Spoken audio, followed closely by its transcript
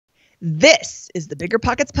This is the Bigger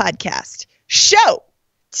Pockets Podcast, show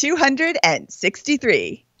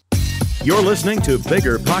 263. You're listening to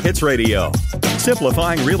Bigger Pockets Radio,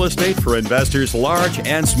 simplifying real estate for investors large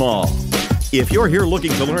and small. If you're here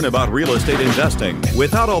looking to learn about real estate investing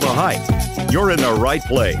without all the hype, you're in the right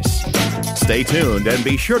place. Stay tuned and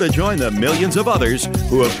be sure to join the millions of others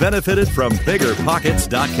who have benefited from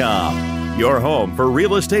BiggerPockets.com, your home for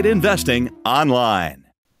real estate investing online.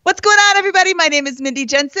 What's going on, everybody? My name is Mindy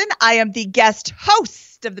Jensen. I am the guest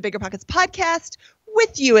host of the Bigger Pockets Podcast.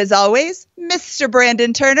 With you, as always, Mr.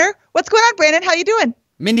 Brandon Turner. What's going on, Brandon? How you doing?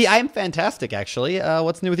 Mindy, I'm fantastic, actually.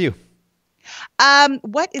 What's new with you?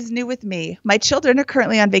 What is new with me? My children are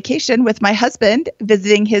currently on vacation with my husband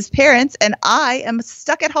visiting his parents, and I am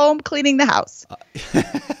stuck at home cleaning the house.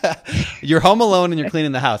 You're home alone and you're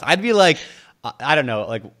cleaning the house. I'd be like, I don't know,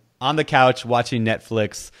 like on the couch watching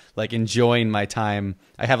Netflix, like enjoying my time.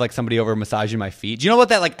 I have like somebody over massaging my feet. Do you know about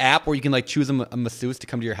that like app where you can like choose a masseuse to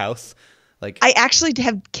come to your house? Like I actually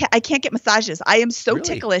I can't get massages. I am so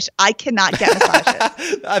ticklish. I cannot get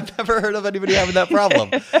massages. I've never heard of anybody having that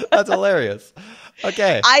problem. That's hilarious.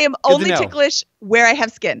 Okay. I am only ticklish where I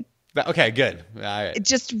have skin. Okay, good. All right.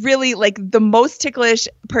 Just really like the most ticklish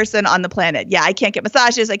person on the planet. Yeah, I can't get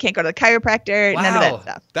massages. I can't go to the chiropractor. Wow. None of that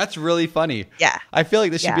stuff. That's really funny. Yeah. I feel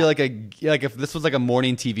like this should be like if this was like a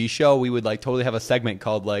morning TV show, we would like totally have a segment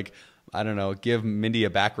called like, I don't know, give Mindy a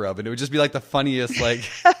back rub. And it would just be like the funniest like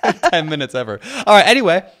 10 minutes ever. All right.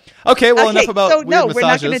 Anyway. Okay. Well, enough about weird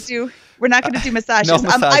massages. We're not going to do massages. No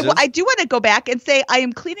massages. I do want to go back and say I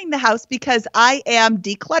am cleaning the house because I am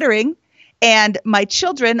decluttering. And my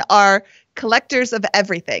children are collectors of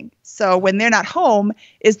everything. So when they're not home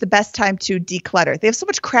is the best time to declutter. They have so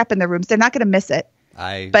much crap in their rooms. They're not going to miss it.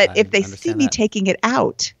 But if they see me taking it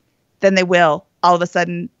out, then they will all of a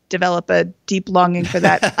sudden develop a deep longing for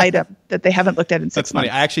that item that they haven't looked at in 6 months. That's funny.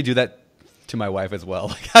 I actually do that to my wife as well.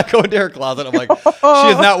 Like I go into her closet. I'm like, she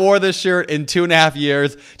has not wore this shirt in 2.5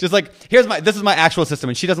 years. Just like, this is my actual system.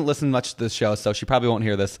 And she doesn't listen much to this show, so she probably won't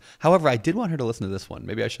hear this. However, I did want her to listen to this one.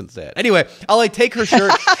 Maybe I shouldn't say it. Anyway, I'll like take her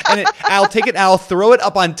shirt and I'll throw it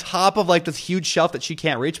up on top of like this huge shelf that she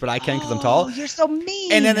can't reach, but I can because I'm tall. Oh, you're so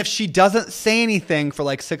mean. And then if she doesn't say anything for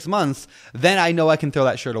like 6 months, then I know I can throw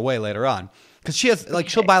that shirt away later on. Because she has like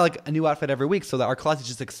she'll buy like a new outfit every week, so that our closet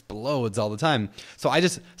just explodes all the time. So I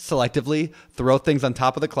just selectively throw things on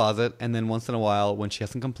top of the closet, and then once in a while, when she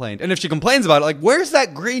hasn't complained, and if she complains about it, like where's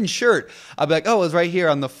that green shirt? I'll be like, oh, it was right here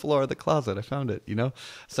on the floor of the closet. I found it, you know.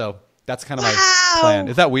 So that's kind of my plan.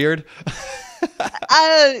 Is that weird?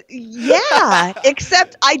 Yeah,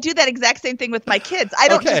 except I do that exact same thing with my kids. I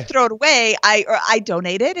don't just throw it away. I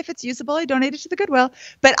donate it. If it's usable, I donate it to the Goodwill.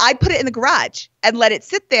 But I put it in the garage and let it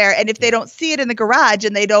sit there. And if they don't see it in the garage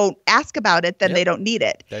and they don't ask about it, then they don't need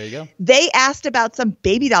it. There you go. They asked about some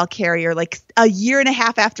baby doll carrier like a year and a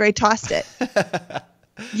half after I tossed it.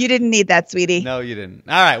 You didn't need that, sweetie. No, you didn't.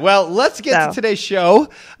 All right. Well, let's get to today's show.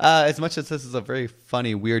 As much as this is a very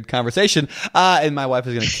funny, weird conversation, and my wife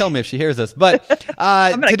is going to kill me if she hears this, but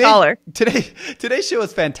I'm going to call her. Today's show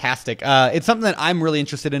is fantastic. It's something that I'm really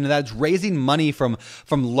interested in, and that's raising money from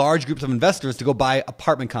large groups of investors to go buy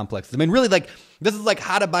apartment complexes. I mean, really, like this is like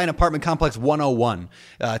how to buy an apartment complex 101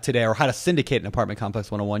 today, or how to syndicate an apartment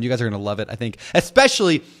complex 101. You guys are going to love it, I think.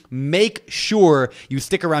 Especially make sure you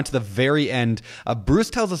stick around to the very end.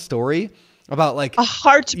 Bruce tells a story about like a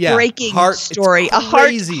heartbreaking story, a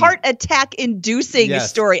heart attack inducing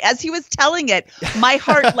story. As he was telling it, my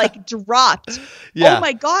heart like dropped. Yeah. Oh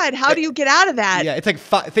my God. How do you get out of that? Yeah. It's like,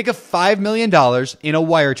 think of $5 million in a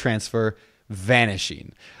wire transfer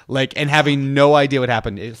vanishing, like, and having no idea what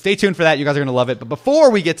happened. Stay tuned for that. You guys are going to love it. But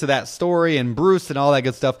before we get to that story and Bruce and all that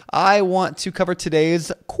good stuff, I want to cover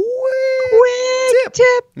today's quick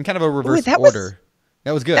tip in kind of a reverse order.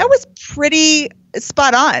 That was good. That was pretty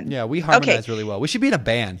spot on. Yeah, we harmonize really well. We should be in a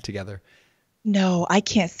band together. No, I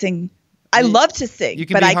can't sing. I love to sing,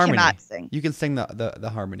 but I cannot sing. You can sing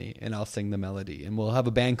the harmony, and I'll sing the melody, and we'll have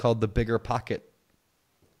a band called the Bigger Pocket.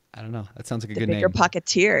 I don't know. That sounds like a good name. The Bigger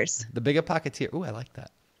Pocketeers. The Bigger Pocketeer. Ooh, I like that.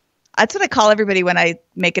 That's what I call everybody when I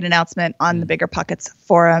make an announcement on the Bigger Pockets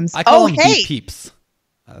forums. I call them peeps.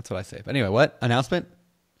 That's what I say. But anyway, what? Announcement?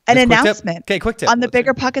 An announcement. Okay, quick tip. On the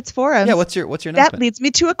Bigger Pockets forums. Yeah, what's your announcement? That leads me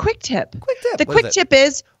to a quick tip. The quick tip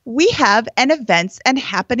is we have an events and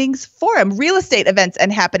happenings forum, real estate events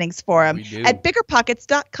and happenings forum at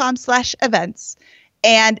biggerpockets.com/events.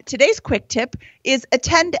 And today's quick tip is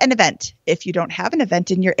attend an event. If you don't have an event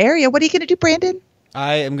in your area, what are you going to do, Brandon?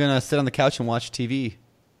 I am going to sit on the couch and watch TV.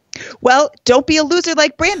 Well, don't be a loser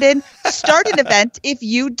like Brandon. Start an event if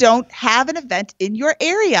you don't have an event in your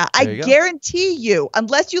area. I guarantee you,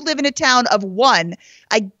 unless you live in a town of one,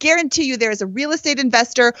 I guarantee you there is a real estate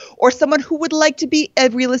investor or someone who would like to be a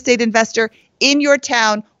real estate investor in your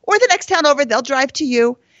town or the next town over. They'll drive to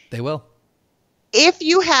you. They will. If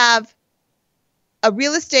you have a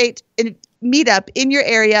real estate meetup in your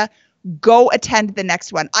area, go attend the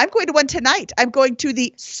next one. I'm going to one tonight. I'm going to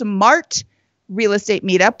the Smart Real Estate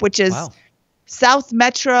Meetup, which is South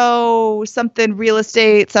Metro something real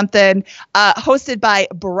estate something, hosted by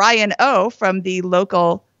Brian O from the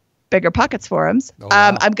local BiggerPockets forums. Oh,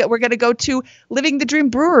 wow. We're going to go to Living the Dream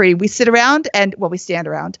Brewery. We sit around we stand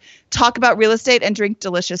around, talk about real estate, and drink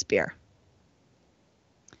delicious beer.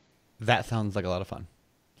 That sounds like a lot of fun.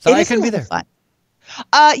 Sorry I couldn't be there. Fun.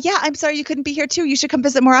 Yeah, I'm sorry you couldn't be here too. You should come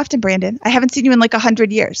visit more often, Brandon. I haven't seen you in like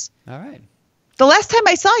 100 years. All right. The last time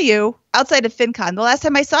I saw you outside of FinCon, the last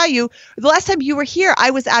time you were here, I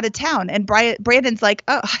was out of town, and Brandon's like,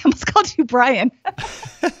 oh, I almost called you Brian.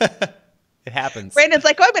 It happens. Brandon's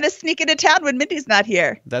like, oh, I'm going to sneak into town when Mindy's not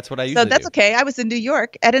here. That's what I usually do. So that's okay. I was in New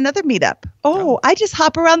York at another meetup. I just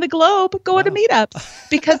hop around the globe going to meetups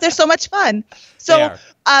because they're so much fun. So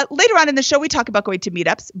later on in the show, we talk about going to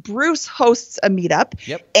meetups. Bruce hosts a meetup,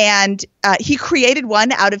 and he created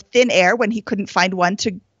one out of thin air when he couldn't find one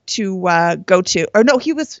to go to. Or no,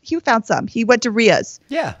 he found some. He went to Ria's.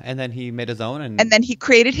 Yeah, and then he made his own. And then he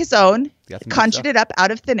created his own, conjured it up out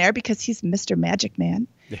of thin air because he's Mr. Magic Man.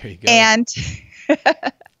 There you go.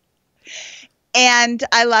 And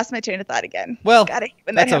I lost my train of thought again. Well, got it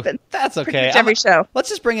when that happens. That's okay. Every show. Let's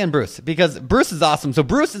just bring in Bruce because Bruce is awesome. So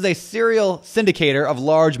Bruce is a serial syndicator of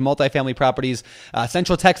large multifamily properties,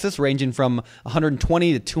 Central Texas, ranging from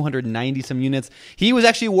 120 to 290 some units. He was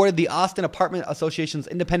actually awarded the Austin Apartment Association's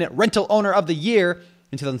Independent Rental Owner of the Year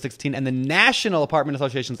in 2016 and the National Apartment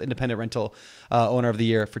Association's Independent Rental Owner of the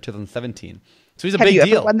Year for 2017. So he's a big deal. Have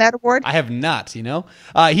you ever won that award? I have not, He's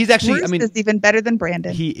actually, Bruce is even better than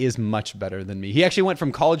Brandon. He is much better than me. He actually went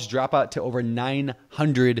from college dropout to over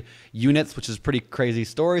 900 units, which is a pretty crazy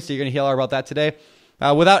story. So you're going to hear all about that today.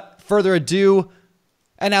 Without further ado,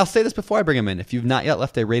 and I'll say this before I bring him in. If you've not yet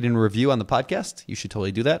left a rating and review on the podcast, you should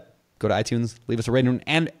totally do that. Go to iTunes, leave us a rating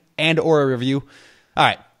and or a review. All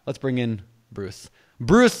right, let's bring in Bruce.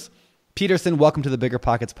 Bruce Petersen, welcome to the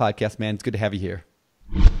BiggerPockets podcast, man. It's good to have you here.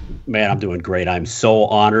 Man, I'm doing great. I'm so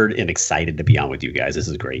honored and excited to be on with you guys. This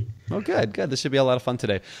is great. Oh, good. This should be a lot of fun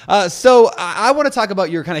today. So I want to talk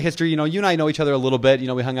about your kind of history. You and I know each other a little bit.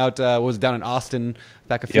 We hung out, was down in Austin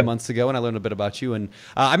back a few months ago, and I learned a bit about you. And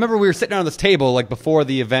I remember we were sitting around this table, like before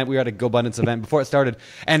the event. We were at a GoBundance event before it started.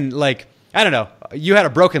 And like, I don't know, you had a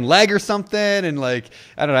broken leg or something. And like,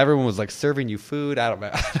 I don't know, everyone was like serving you food. I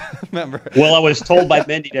don't remember. Well, I was told by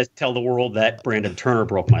Mindy to tell the world that Brandon Turner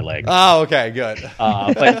broke my leg. Oh, okay, good.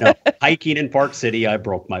 But no, hiking in Park City, I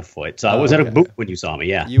broke my foot. So I was at a booth when you saw me,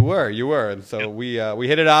 yeah. You were. And so we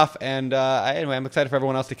hit it off. And anyway, I'm excited for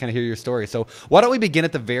everyone else to kind of hear your story. So why don't we begin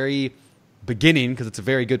at the very beginning, because it's a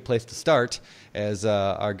very good place to start, as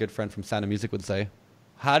our good friend from Sound of Music would say.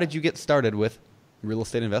 How did you get started with real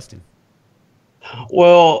estate investing?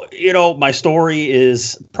 Well, my story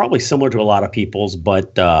is probably similar to a lot of people's,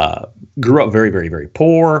 but grew up very, very, very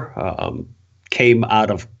poor. Came out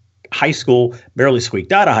of high school, barely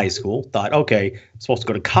squeaked out of high school. Thought, okay, I'm supposed to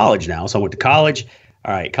go to college now. So I went to college.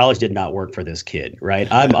 All right, college did not work for this kid, right?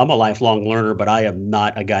 I'm a lifelong learner, but I am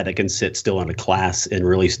not a guy that can sit still in a class and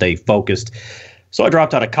really stay focused. So I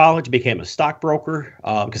dropped out of college, became a stockbroker,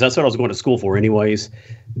 because that's what I was going to school for anyways.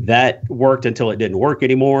 That worked until it didn't work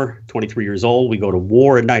anymore. 23 years old, we go to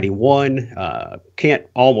war in 91. Can't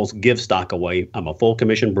almost give stock away. I'm a full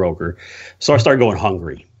commission broker. So I started going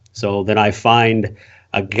hungry. So then I find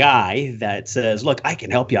a guy that says, look, I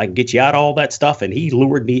can help you. I can get you out of all that stuff. And he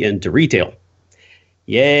lured me into retail.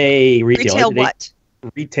 Yay, retail. Retail what?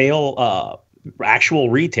 Retail, actual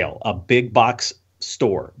retail, a big box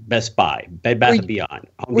store, Best Buy, Bed Bath & Beyond.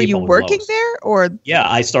 Were you working there or? Yeah,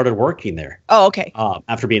 I started working there. Oh, okay.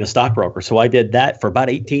 After being a stockbroker. So I did that for about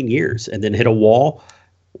 18 years and then hit a wall.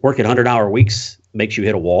 Working 100-hour weeks makes you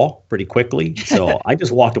hit a wall pretty quickly. So I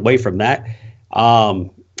just walked away from that.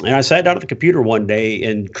 And I sat down at the computer one day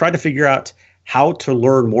and tried to figure out how to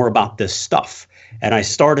learn more about this stuff. And I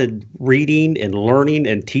started reading and learning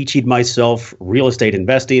and teaching myself real estate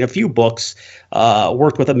investing, a few books,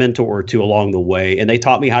 worked with a mentor or two along the way. And they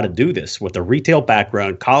taught me how to do this with a retail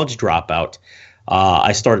background, college dropout.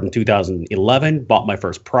 I started in 2011, bought my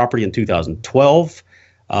first property in 2012,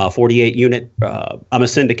 48 unit. I'm a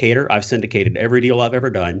syndicator. I've syndicated every deal I've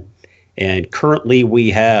ever done. And currently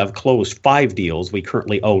we have closed 5 deals. We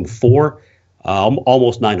currently own 4.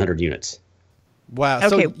 almost 900 units. Wow. Okay.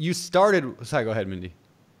 So you started. Sorry, go ahead, Mindy.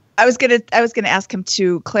 I was gonna ask him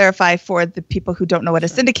to clarify for the people who don't know what a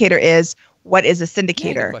syndicator is. What is a Yeah, good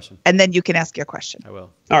syndicator? question. And then you can ask your question. I will.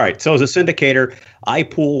 All right. So as a syndicator, I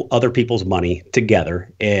pool other people's money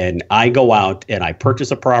together, and I go out and I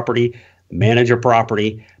purchase a property, manage a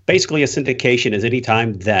property. Basically, a syndication is any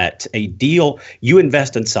time that a deal, you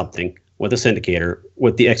invest in something with a syndicator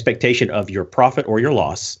with the expectation of your profit or your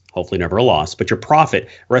loss, hopefully never a loss, but your profit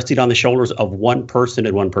resting on the shoulders of one person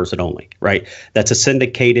and one person only, right? That's a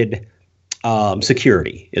syndicated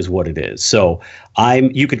security is what it is. So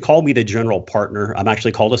you could call me the general partner. I'm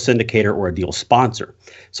actually called a syndicator or a deal sponsor.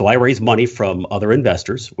 So I raise money from other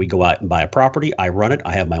investors. We go out and buy a property. I run it.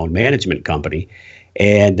 I have my own management company.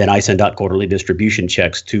 And then I send out quarterly distribution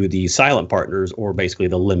checks to the silent partners, or basically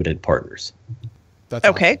the limited partners. That's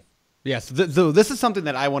Okay. awesome. Yes. So this is something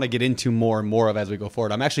that I want to get into more and more of as we go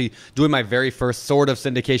forward. I'm actually doing my very first sort of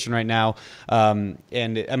syndication right now. And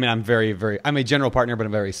I mean, I'm a general partner, but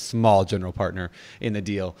I'm a very small general partner in the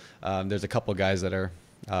deal. There's a couple guys that are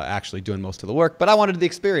actually doing most of the work, but I wanted the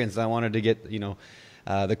experience. I wanted to get,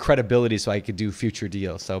 the credibility so I could do future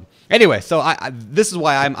deals. So anyway, this is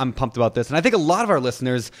why I'm pumped about this. And I think a lot of our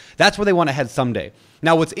listeners, that's where they want to head someday.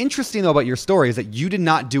 Now, what's interesting though about your story is that you did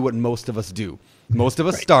not do what most of us do. Most of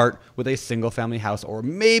us start with a single family house, or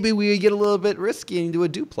maybe we get a little bit risky and do a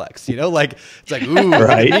duplex, like it's like, ooh,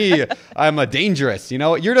 Right. me, I'm a dangerous,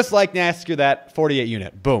 you're just like, nah, screw that 48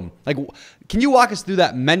 unit, boom. Like, can you walk us through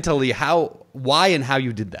that mentally, why and how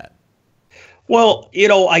you did that? Well,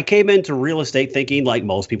 I came into real estate thinking like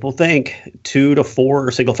most people think, 2 to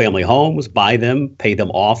 4 single family homes, buy them, pay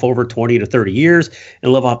them off over 20 to 30 years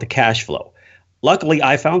and live off the cash flow. Luckily,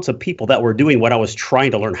 I found some people that were doing what I was trying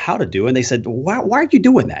to learn how to do. And they said, why are you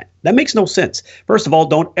doing that? That makes no sense. First of all,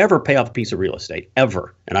 don't ever pay off a piece of real estate,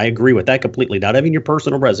 ever. And I agree with that completely. Not having your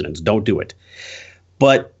personal residence, don't do it.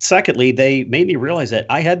 But secondly, they made me realize that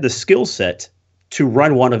I had the skill set to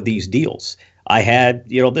run one of these deals. I had,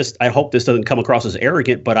 this, I hope this doesn't come across as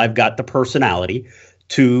arrogant, but I've got the personality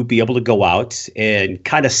to be able to go out and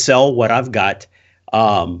kind of sell what I've got.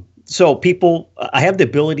 So I have the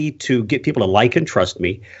ability to get people to like and trust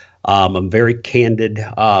me. I'm very candid.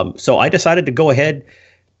 So I decided to go ahead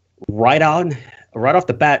right off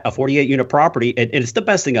the bat, a 48 unit property. And it's the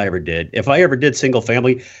best thing I ever did. If I ever did single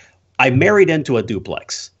family, I married into a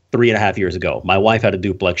duplex 3.5 years ago. My wife had a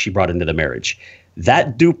duplex. She brought into the marriage.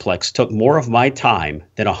 That duplex took more of my time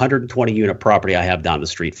than a 120 unit property I have down the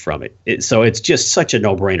street from it. So it's just such a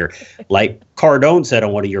no-brainer. Like Cardone said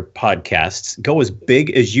on one of your podcasts, go as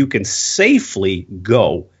big as you can safely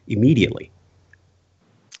go immediately.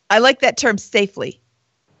 I like that term, safely.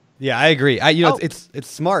 Yeah, I agree. It's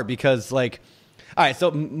smart because all right,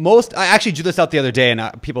 so I actually drew this out the other day,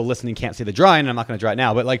 and people listening can't see the drawing, and I'm not going to draw it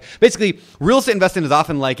now. But basically, real estate investing is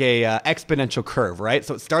often like a exponential curve, right?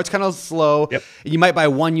 So it starts kind of slow. Yep. You might buy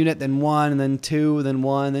 1 unit, then 1, and then 2, then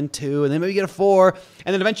 1, then 2, and then maybe you get a 4,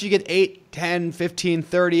 and then eventually you get 8, 10, 15,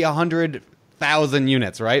 30, 100,000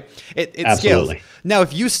 units, right? It Absolutely. scales. Now,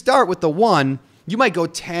 if you start with the 1, you might go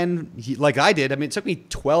 10, like I did. I mean, it took me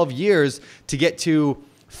 12 years to get to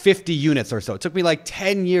 50 units or so. It took me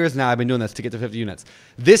 10 years now. I've been doing this to get to 50 units.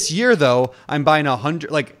 This year, though, I'm buying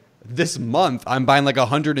 100. This month, I'm buying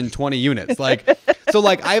 120 units. So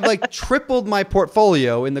I've tripled my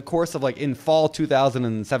portfolio in the course of in fall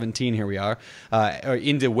 2017. Here we are, or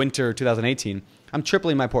into winter 2018. I'm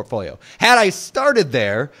tripling my portfolio. Had I started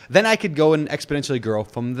there, then I could go and exponentially grow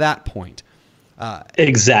from that point.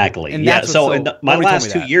 Exactly. And Yeah. that's So what- in my nobody told last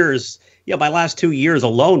me 2 that. years, my last 2 years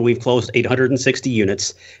alone, we've closed 860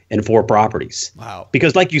 units in 4 properties. Wow.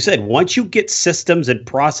 Because like you said, once you get systems and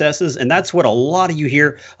processes, and that's what a lot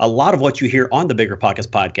of what you hear on the Bigger Pockets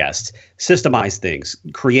podcast, systemize things,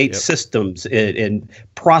 create systems and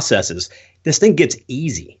processes. This thing gets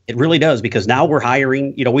easy. It really does, because now we're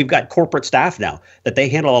hiring, we've got corporate staff now that they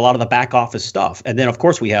handle a lot of the back office stuff. And then, of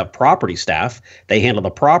course, we have property staff. They handle the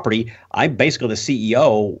property. I'm basically the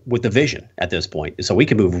CEO with the vision at this point. So we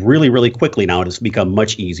can move really, really quickly now, and it's become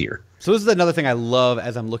much easier. So this is another thing I love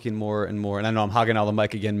as I'm looking more and more, and I know I'm hogging all the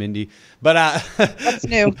mic again, Mindy, but That's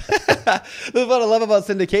new. what I love about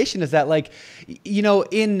syndication is that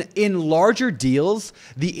in larger deals,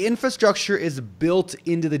 the infrastructure is built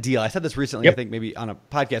into the deal. I said this recently, I think maybe on a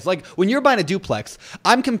podcast. When you're buying a duplex,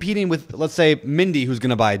 I'm competing with, let's say, Mindy, who's going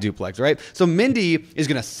to buy a duplex, right? So Mindy is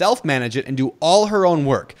going to self-manage it and do all her own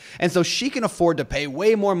work. And so she can afford to pay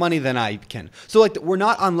way more money than I can. So we're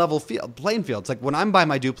not on level playing fields. When I'm buying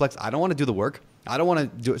my duplex, I don't want to do the work. I don't want to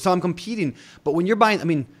do it. So I'm competing. But when you're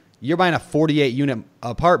buying, You're buying a 48 unit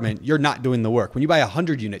apartment. You're not doing the work. When you buy a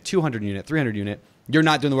 100 unit, 200 unit, 300 unit, you're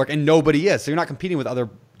not doing the work, and nobody is. So you're not competing with other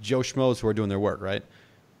Joe Schmoes who are doing their work, right?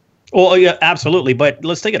 Well, yeah, absolutely. But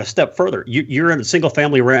let's take it a step further. You're in a single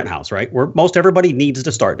family rent house, right? Where most everybody needs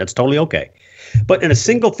to start. That's totally okay. But in a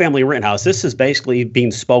single family rent house, this is basically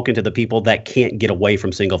being spoken to the people that can't get away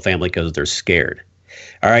from single family because they're scared.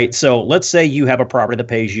 All right. So let's say you have a property that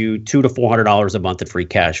pays you $200 to $400 a month in free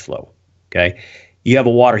cash flow. Okay. You have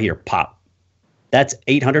a water heater, pop. That's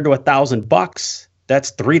 $800 to $1,000.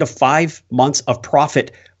 That's 3 to 5 months of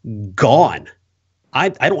profit gone. I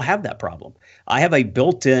don't have that problem. I have a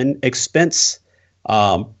built-in expense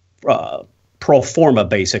pro forma,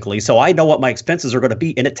 basically. So I know what my expenses are going to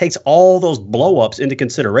be, and it takes all those blow-ups into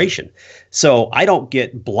consideration. So I don't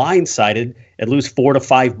get blindsided and lose 4 to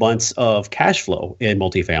 5 months of cash flow in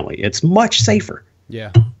multifamily. It's much safer.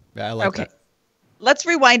 Yeah, I like that. Let's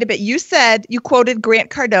rewind a bit. You said, you quoted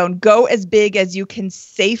Grant Cardone, go as big as you can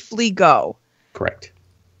safely go. Correct.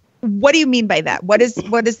 What do you mean by that? What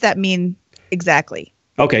does that mean exactly?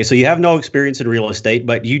 Okay, so you have no experience in real estate,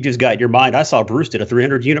 but you just got in your mind, I saw Bruce did a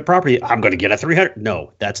 300-unit property. I'm going to get a 300.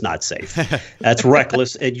 No, that's not safe. That's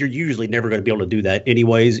reckless, and you're usually never going to be able to do that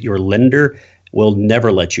anyways. Your lender will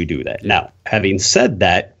never let you do that. Now, having said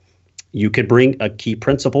that, you could bring a key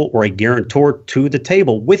principal or a guarantor to the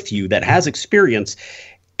table with you that has experience,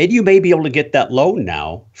 and you may be able to get that loan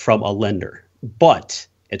now from a lender, but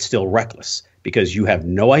it's still reckless because you have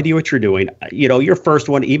no idea what you're doing. You know, your first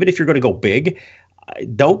one, even if you're going to go big,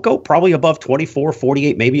 don't go probably above 24,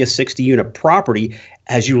 48, maybe a 60-unit property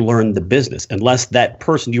as you learn the business, unless that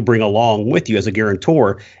person you bring along with you as a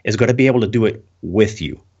guarantor is going to be able to do it with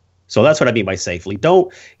you. So that's what I mean by safely.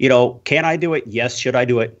 Don't, can I do it? Yes. Should I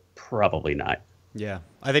do it? Probably not. Yeah,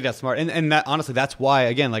 I think that's smart. And that, honestly, that's why,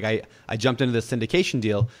 again, like I jumped into this syndication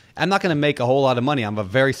deal. I'm not going to make a whole lot of money. I'm a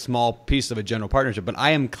very small piece of a general partnership, but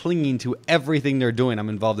I am clinging to everything they're doing. I'm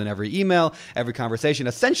involved in every email, every conversation.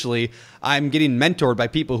 Essentially, I'm getting mentored by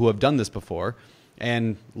people who have done this before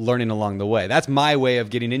and learning along the way. That's my way of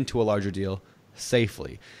getting into a larger deal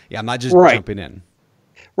safely. Yeah, I'm not just jumping in.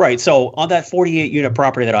 Right. So on that 48-unit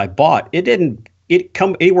property that I bought, it didn't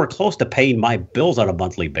come anywhere close to paying my bills on a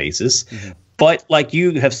monthly basis. Mm-hmm. But like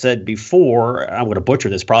you have said before, I'm going to butcher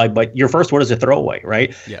this probably, but your first one is a throwaway,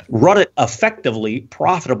 right? Yeah. Run it effectively,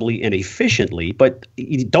 profitably, and efficiently, but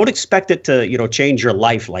you don't expect it to, change your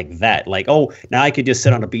life like that. Like, oh, now I could just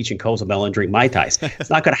sit on a beach in Cozumel and drink Mai Tais.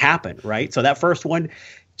 It's not going to happen, right? So that first one,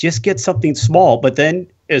 just get something small, but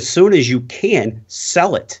then as soon as you can,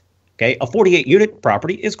 sell it. Okay, a 48-unit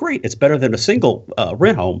property is great. It's better than a single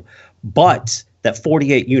rent home, but that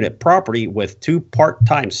 48-unit property with 2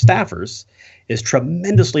 part-time staffers is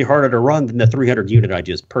tremendously harder to run than the 300-unit I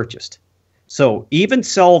just purchased. So even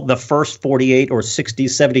sell the first 48 or 60,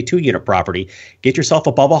 72-unit property, get yourself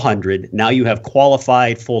above 100. Now you have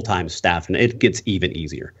qualified full-time staff, and it gets even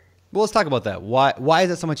easier. Well, let's talk about that. Why is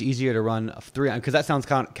it so much easier to run 300? Because that sounds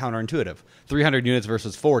counterintuitive. 300 units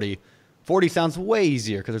versus 40. 40 sounds way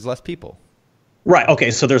easier because there's less people. Right. Okay.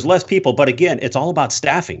 So there's less people. But again, it's all about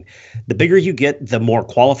staffing. The bigger you get, the more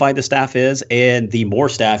qualified the staff is and the more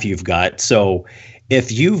staff you've got. So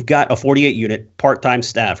if you've got a 48-unit part-time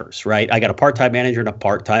staffers, right? I got a part-time manager and a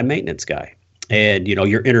part-time maintenance guy. And,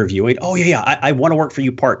 you're interviewing. Oh, yeah. I want to work for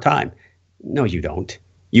you part-time. No, you don't.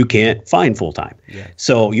 You can't find full-time. Yeah.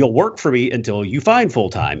 So you'll work for me until you find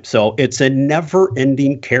full-time. So it's a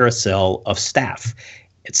never-ending carousel of staff.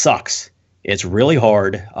 It sucks. It's really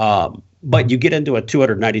hard. But you get into a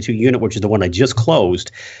 292 unit, which is the one I just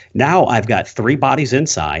closed. Now I've got 3 bodies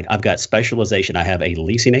inside. I've got specialization. I have a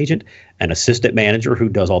leasing agent, an assistant manager who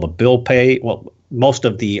does all the bill pay. Well, most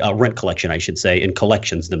of the rent collection, I should say, and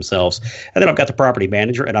collections themselves. And then I've got the property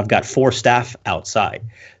manager, and I've got 4 staff outside.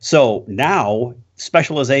 So now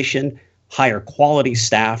specialization, higher quality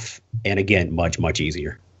staff, and again, much, much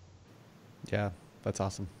easier. Yeah, that's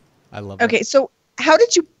awesome. I love it. Okay, so how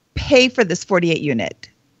did you pay for this 48-unit?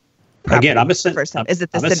 Again, I'm a Is it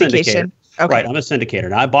the syndication? Okay. Right, I'm a syndicator.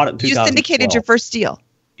 Now, I bought it in 2012. You syndicated your first deal?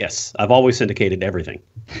 Yes, I've always syndicated everything.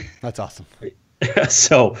 That's awesome.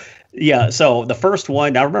 So the first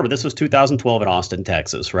one, now remember, this was 2012 in Austin,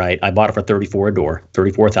 Texas, right? I bought it for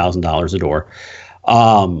 $34,000 a door.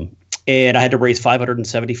 And I had to raise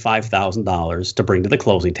 $575,000 to bring to the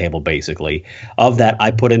closing table, basically. Of that, I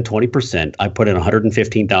put in 20%. I put in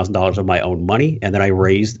 $115,000 of my own money, and then I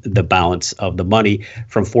raised the balance of the money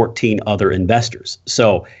from 14 other investors.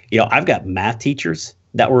 So, I've got math teachers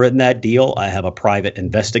that were in that deal. I have a private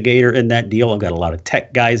investigator in that deal. I've got a lot of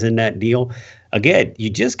tech guys in that deal. Again, you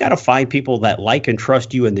just got to find people that like and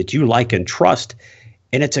trust you and that you like and trust.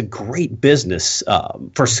 and it's a great business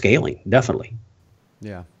for scaling, definitely.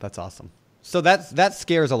 Yeah, that's awesome. So that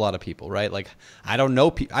scares a lot of people, right? Like, I don't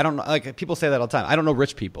know, like people say that all the time. I don't know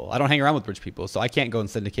rich people. I don't hang around with rich people, so I can't go and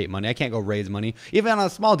syndicate money. I can't go raise money. Even on a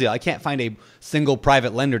small deal, I can't find a single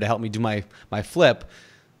private lender to help me do my flip.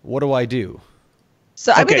 What do I do?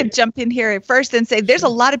 So I'm going to jump in here first and say there's a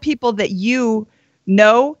lot of people that you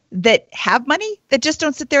know that have money that just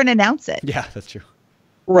don't sit there and announce it. Yeah, that's true.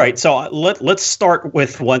 Right. So let's start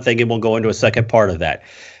with one thing and we'll go into a second part of that.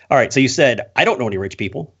 All right. So you said, I don't know any rich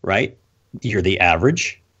people, right? You're the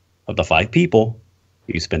average of the 5 people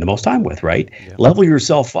you spend the most time with, right? Yeah. Level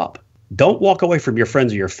yourself up. Don't walk away from your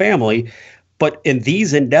friends or your family. But in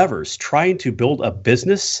these endeavors, trying to build a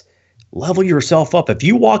business, level yourself up. If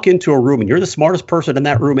you walk into a room and you're the smartest person in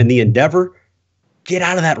that room in the endeavor, get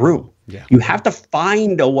out of that room. Yeah. You have to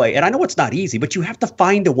find a way. And I know it's not easy, but you have to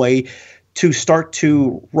find a way to start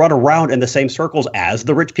to run around in the same circles as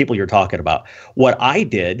the rich people you're talking about. What I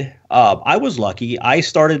did, I was lucky. I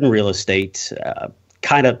started in real estate,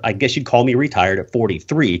 kind of, I guess you'd call me retired at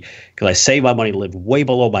 43, because I saved my money, lived way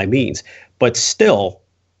below my means. But still,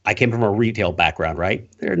 I came from a retail background, right?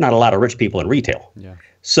 There are not a lot of rich people in retail. Yeah.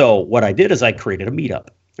 So what I did is I created a meetup,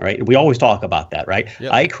 right? We always talk about that, right?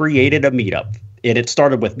 Yep. I created a meetup. And it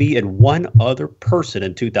started with me and one other person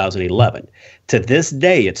in 2011. To this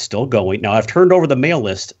day, it's still going. Now, I've turned over the mail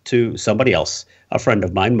list to somebody else, a friend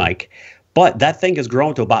of mine, Mike. But that thing has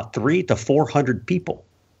grown to about 300 to 400 people.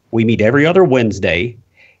 We meet every other Wednesday,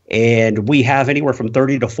 and we have anywhere from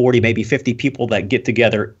 30 to 40, maybe 50 people that get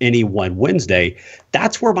together any one Wednesday.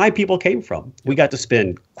 That's where my people came from. We got to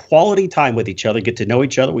spend quality time with each other, get to know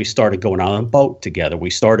each other. We started going on a boat together. We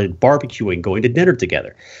started barbecuing, going to dinner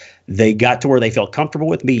together. They got to where they felt comfortable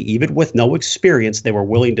with me, even with no experience. They were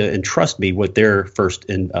willing to entrust me with their first,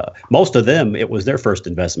 most of them, it was their first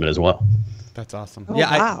investment as well. That's awesome. Oh,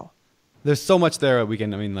 yeah, wow. There's so much there we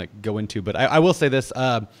can, go into. But I will say this: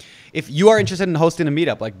 if you are interested in hosting a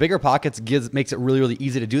meetup, like BiggerPockets makes it really, really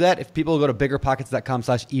easy to do that. If people go to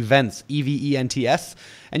biggerpockets.com/events, EVENTS,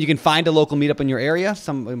 and you can find a local meetup in your area,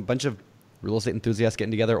 a bunch of real estate enthusiasts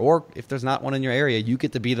getting together, or if there's not one in your area, you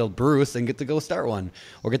get to be the Bruce and get to go start one,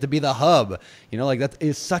 or get to be the hub. That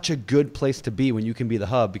is such a good place to be when you can be the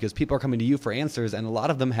hub, because people are coming to you for answers, and a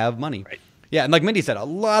lot of them have money. Right. Yeah, and like Mindy said, a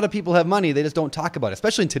lot of people have money. They just don't talk about it,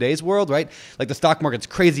 especially in today's world, right? Like the stock market's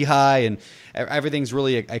crazy high and everything's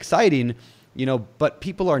really exciting, but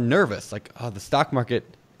people are nervous. Like, oh, the stock market,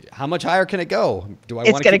 how much higher can it go?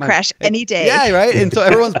 It's going to crash any day. Yeah, right. And so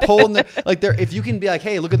everyone's pulling if you can be like,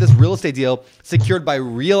 hey, look at this real estate deal secured by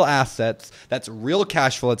real assets, that's real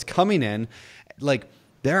cash flow, it's coming in. Like,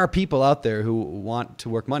 there are people out there who want to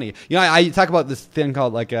work money. I talk about this thing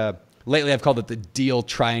called lately I've called it the deal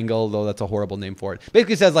triangle, though that's a horrible name for it.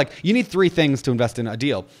 Basically, it says you need 3 things to invest in a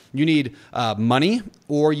deal. You need money,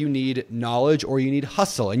 or you need knowledge, or you need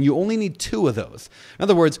hustle, and you only need 2 of those. In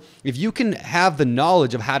other words, if you can have the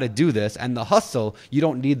knowledge of how to do this and the hustle, you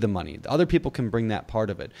don't need the money. The other people can bring that part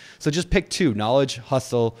of it. So just pick 2: knowledge,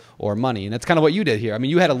 hustle, or money. And that's kind of what you did here.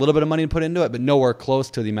 You had a little bit of money to put into it, but nowhere close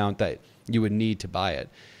to the amount that you would need to buy it.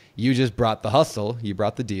 You just brought the hustle, you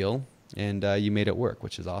brought the deal, and you made it work,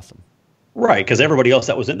 which is awesome. Right, because everybody else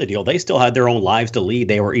that was in the deal, they still had their own lives to lead.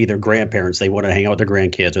 They were either grandparents, they wanted to hang out with their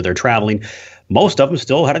grandkids, or they're traveling. Most of them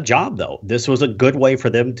still had a job, though. This was a good way for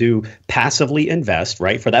them to passively invest,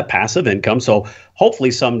 right, for that passive income. So hopefully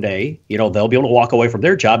someday, they'll be able to walk away from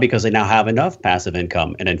their job because they now have enough passive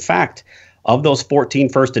income. And in fact, of those 14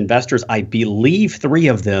 first investors, I believe 3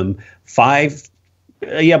 of them,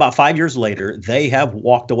 about 5 years later, they have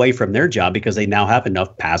walked away from their job because they now have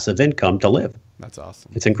enough passive income to live. That's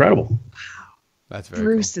awesome. It's incredible. Wow. That's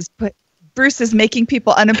very cool. Bruce is making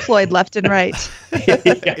people unemployed left and right.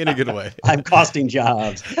 In a good way. I'm costing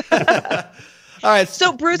jobs. All right.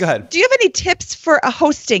 So Bruce, go ahead. Do you have any tips for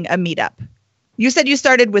hosting a meetup? You said you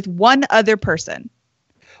started with one other person.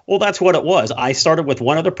 Well, that's what it was. I started with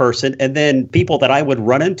one other person, and then people that I would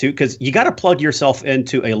run into, because you got to plug yourself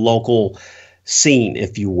into a local scene,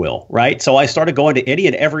 if you will, right? So I started going to any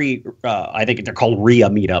and every, I think they're called RIA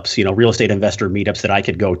meetups, real estate investor meetups that I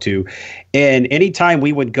could go to. And anytime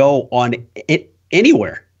we would go on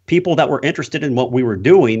anywhere, people that were interested in what we were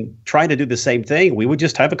doing, trying to do the same thing, we would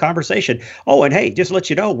just have a conversation. Oh, and hey, just to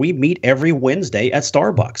let you know, we meet every Wednesday at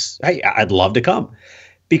Starbucks. Hey, I'd love to come.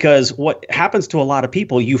 Because what happens to a lot of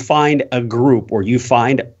people, you find a group, or you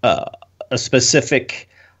find a specific,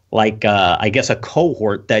 I guess, a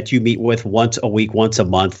cohort that you meet with once a week, once a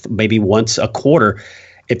month, maybe once a quarter.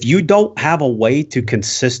 If you don't have a way to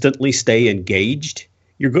consistently stay engaged,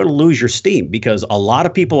 you're going to lose your steam because a lot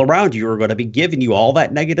of people around you are going to be giving you all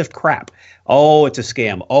that negative crap. Oh, it's a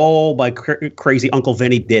scam. Oh, my crazy Uncle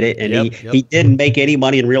Vinny did it, and he didn't make any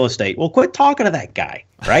money in real estate. Well, quit talking to that guy,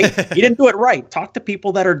 right? He didn't do it right. Talk to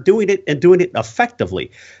people that are doing it and doing it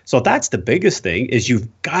effectively. So that's the biggest thing is you've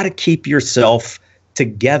got to keep yourself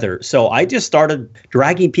together. So I just started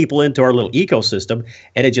dragging people into our little ecosystem,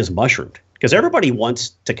 and it just mushroomed because everybody wants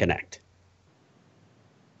to connect.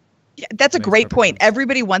 Yeah, that's a great point.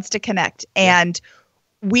 Everybody wants to connect, and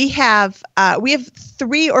we have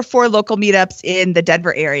 3 or 4 local meetups in the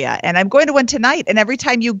Denver area, and I'm going to one tonight. And every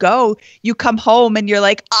time you go, you come home and you're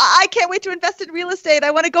like, I can't wait to invest in real estate.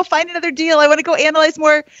 I want to go find another deal. I want to go analyze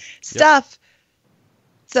more stuff.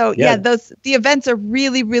 So the events are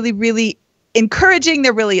really, really, really encouraging.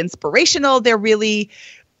 They're really inspirational. They're really,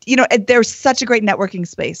 they're such a great networking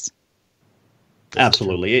space.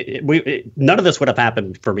 Absolutely. None of this would have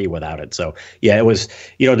happened for me without it. So, yeah, it was,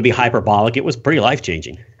 to be hyperbolic, it was pretty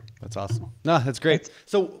life-changing. That's awesome. No, that's great.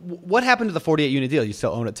 So what happened to the 48-unit deal? You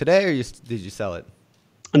still own it today, or did you sell it?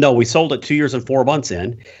 No, we sold it 2 years and 4 months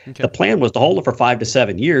in. Okay. The plan was to hold it for 5 to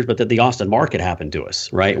 7 years, but then the Austin market happened to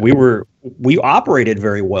us, right? Yeah. We operated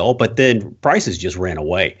very well, but then prices just ran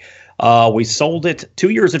away. We sold it 2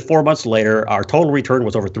 years and 4 months later. Our total return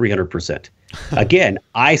was over 300%. Again,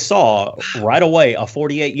 I saw right away a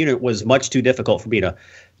 48 unit was much too difficult for me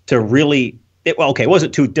to really. It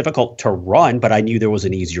wasn't too difficult to run, but I knew there was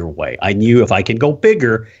an easier way. I knew if I can go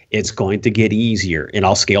bigger, it's going to get easier and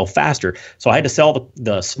I'll scale faster. So I had to sell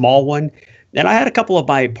the small one. And I had a couple of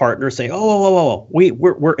my partners say,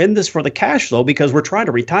 we're in this for the cash flow because we're trying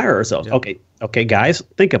to retire ourselves. Yep. Okay, guys,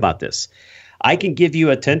 think about this. I can give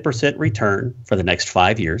you a 10% return for the next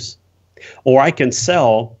 5 years, or I can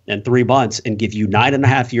sell in 3 months and give you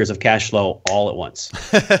 9.5 years of cash flow all at once.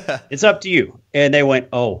 It's up to you. And they went,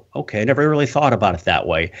 oh, okay, I never really thought about it that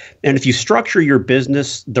way. And if you structure your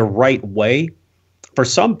business the right way, for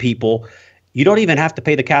some people, you don't even have to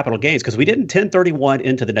pay the capital gains because we didn't 1031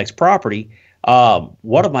 into the next property.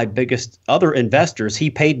 One of my biggest other investors,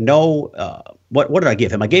 he paid no, what did I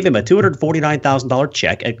give him? I gave him a $249,000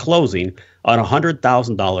 check at closing on a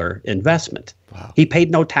 $100,000 investment. Wow. He paid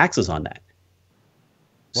no taxes on that.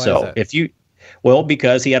 Why so is that?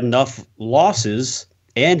 Because he had enough losses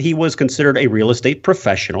and he was considered a real estate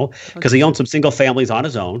professional because he owned some single families on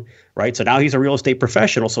his own, right? So now he's a real estate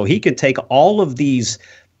professional. So he can take all of these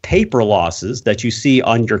paper losses that you see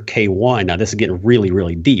on your K1. Now, this is getting really,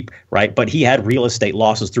 really deep, right? But he had real estate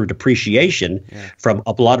losses through depreciation from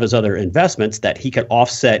a lot of his other investments that he could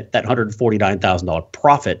offset that $149,000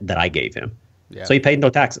 profit that I gave him. Yeah. So he paid no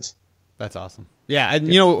taxes. That's awesome. Yeah. And,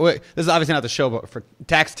 this is obviously not the show for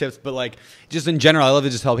tax tips, but like just in general, I love to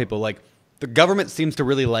just tell people like the government seems to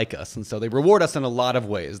really like us. And so they reward us in a lot of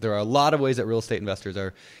ways. There are a lot of ways that real estate investors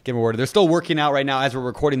are getting rewarded. They're still working out right now. As we're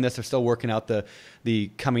recording this, they're still working out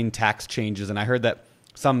the coming tax changes. And I heard that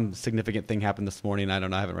some significant thing happened this morning. I don't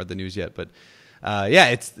know. I haven't read the news yet. But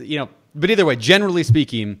it's, but either way, generally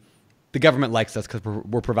speaking, the government likes us because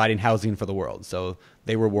we're providing housing for the world. So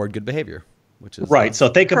they reward good behavior. Which is right. So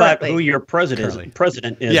think about who your president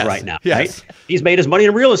is right now. Yes. Right? He's made his money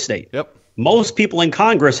in real estate. Yep. Most people in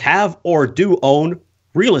Congress have or do own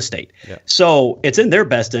real estate. Yep. So it's in their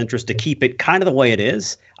best interest to keep it kind of the way it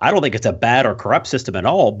is. I don't think it's a bad or corrupt system at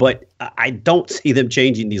all, but I don't see them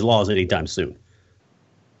changing these laws anytime soon.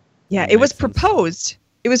 Yeah, it was proposed.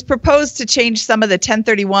 It was proposed to change some of the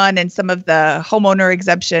 1031 and some of the homeowner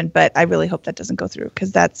exemption, but I really hope that doesn't go through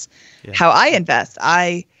because that's how I invest.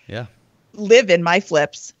 I live in my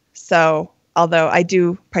flips. So although I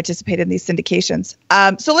do participate in these syndications.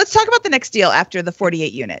 So let's talk about the next deal after the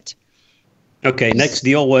 48 unit. Okay. Next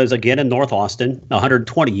deal was again in North Austin,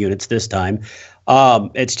 120 units this time.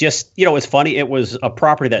 It's just, it's funny. It was a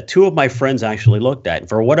property that 2 of my friends actually looked at.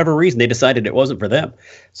 For whatever reason, they decided it wasn't for them.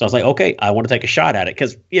 So I was like, okay, I want to take a shot at it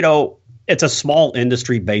because, it's a small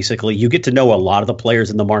industry, basically. You get to know a lot of the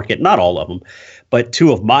players in the market, not all of them, but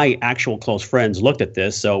 2 of my actual close friends looked at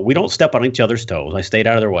this. So we don't step on each other's toes. I stayed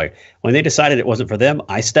out of their way. When they decided it wasn't for them,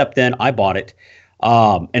 I stepped in, I bought it.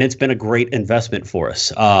 And it's been a great investment for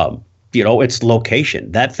us. Its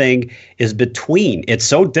location. That thing is it's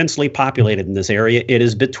so densely populated in this area. It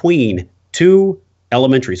is between 2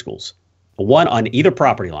 elementary schools, one on either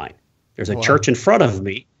property line. There's a church in front of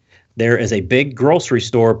me. There is a big grocery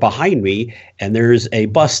store behind me, and there's a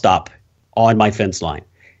bus stop on my fence line.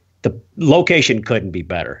 The location couldn't be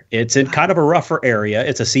better. It's in kind of a rougher area.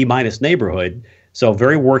 It's a C- neighborhood, so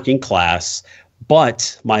very working class.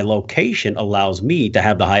 But my location allows me to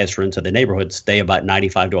have the highest rents of the neighborhood stay about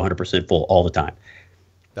 95 to 100% full all the time.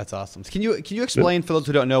 That's awesome. Can you explain for those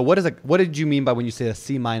who don't know what did you mean by when you say a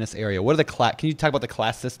C- area? What are can you talk about the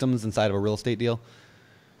class systems inside of a real estate deal?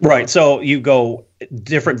 Right. So you go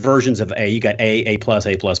different versions of A. You got A plus,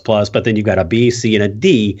 A plus plus, but then you got a B, C, and a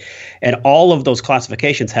D, and all of those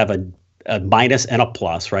classifications have a minus and a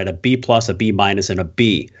plus, right? A B plus, a B minus, and a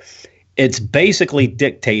B. It's basically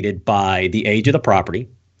dictated by the age of the property,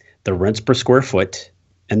 the rents per square foot,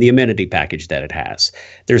 and the amenity package that it has.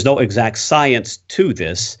 There's no exact science to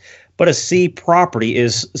this, but a C property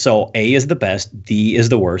is, so A is the best, D is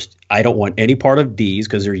the worst. I don't want any part of D's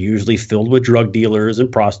because they're usually filled with drug dealers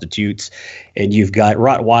and prostitutes, and you've got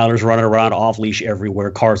Rottweilers running around off leash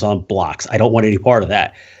everywhere, cars on blocks. I don't want any part of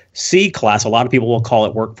that. C class, a lot of people will call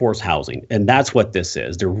it workforce housing, and that's what this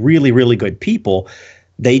is. They're really, really good people.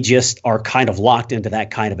 They just are kind of locked into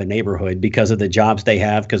that kind of a neighborhood because of the jobs they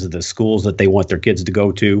have, because of the schools that they want their kids to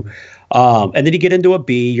go to. And then you get into a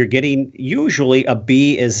B, you're getting usually a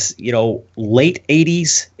B is, late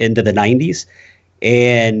 80s into the 90s.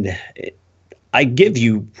 And I give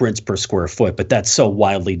you rents per square foot, but that's so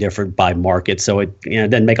wildly different by market. So it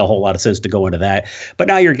doesn't make a whole lot of sense to go into that. But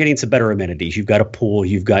now you're getting some better amenities. You've got a pool,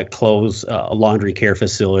 you've got clothes, a laundry care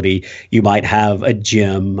facility. You might have a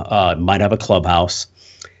gym, might have a clubhouse.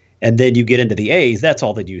 And then you get into the A's, that's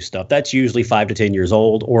all the new stuff. That's usually 5 to 10 years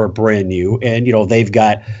old or brand new. And, they've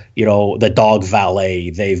got, the dog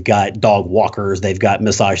valet, they've got dog walkers, they've got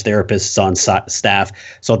massage therapists on staff.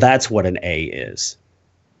 So that's what an A is.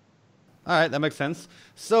 All right, that makes sense.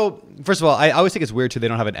 So, first of all, I always think it's weird, too, they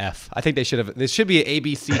don't have an F. I think there should be an A,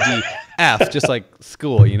 B, C, D, F, just like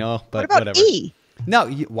school, But what about whatever. E? No,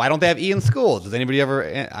 why don't they have E in school? Does anybody ever?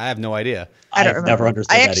 I have no idea. I don't remember. Never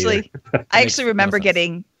understood that either. I actually remember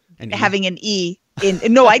having an E.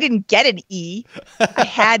 No, I didn't get an E. I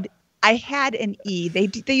had an E.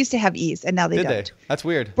 They used to have E's, and now they don't. That's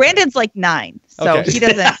weird. Brandon's like 9, so Okay. he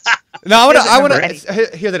doesn't. No, I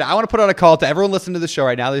want to put out a call to everyone listening to the show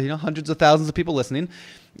right now. There's hundreds of thousands of people listening.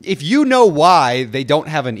 If you know why they don't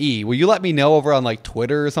have an E, will you let me know over on like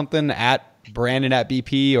Twitter or something at Brandon at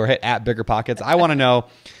BP or hit at BiggerPockets? I want to know.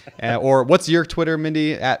 Or what's your Twitter,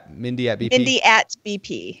 Mindy? At Mindy at BP. Mindy at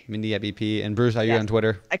BP. Mindy at BP. And Bruce, are you on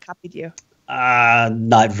Twitter? I copied you.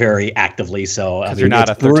 Not very actively. So you're not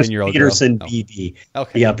a 13-year-old Bruce Petersen girl. BB.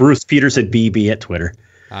 Okay. Yeah, Bruce Petersen BB at Twitter.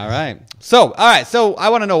 All right. So I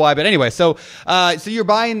want to know why, but anyway, so you're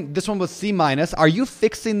buying this one with C-. Are you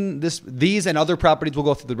fixing these and other properties? We'll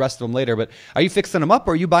go through the rest of them later, but are you fixing them up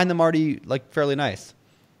or are you buying them already like fairly nice?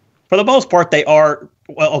 For the most part, they are.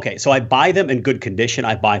 Well, okay, so I buy them in good condition.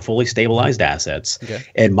 I buy fully stabilized assets. Okay.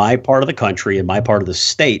 In my part of the country, in my part of the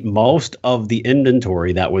state, most of the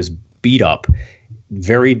inventory that was beat up,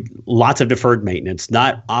 lots of deferred maintenance,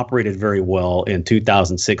 not operated very well in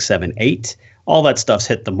 2006, 7, 8. All that stuff's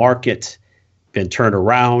hit the market, been turned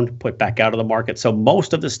around, put back out of the market. So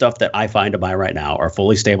most of the stuff that I find to buy right now are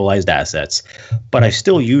fully stabilized assets, but I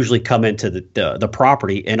still usually come into the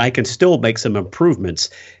property and I can still make some improvements.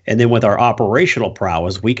 And then with our operational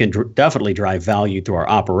prowess, we can definitely drive value through our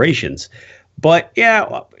operations. But yeah,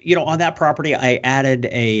 on that property, I added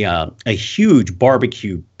a huge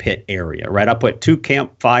barbecue pit area, right? I put 2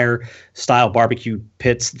 campfire style barbecue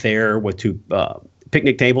pits there with 2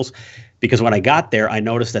 picnic tables. Because when I got there, I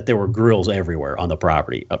noticed that there were grills everywhere on the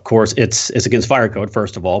property. Of course, it's against fire code,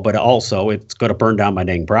 first of all, but also it's going to burn down my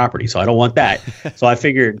dang property. So I don't want that. So I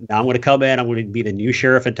figured now I'm going to come in. I'm going to be the new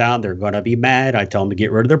sheriff in town. They're going to be mad. I tell them to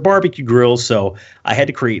get rid of their barbecue grills. So I had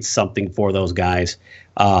to create something for those guys.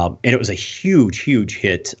 And it was a huge, huge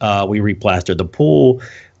hit. We replastered the pool.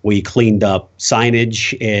 We cleaned up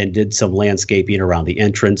signage and did some landscaping around the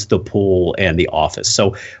entrance, the pool, and the office.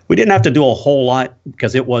 So we didn't have to do a whole lot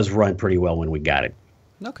because it was run pretty well when we got it.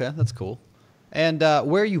 Okay, that's cool. And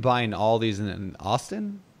where are you buying all these in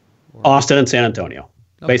Austin? Austin and San Antonio.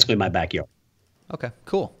 Okay. Basically my backyard. Okay,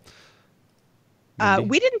 cool.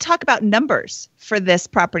 We didn't talk about numbers for this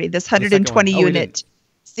property, this 120 unit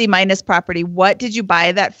C- property. What did you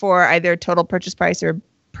buy that for, either total purchase price or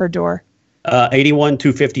per door?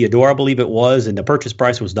 $81,250 a door, I believe it was, and the purchase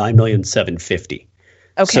price was $9,750,000.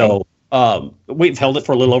 Okay. So we've held it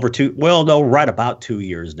for a little over right about 2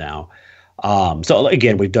 years now. So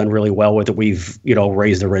again, we've done really well with it. We've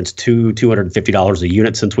raised the rents to $250 a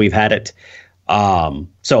unit since we've had it.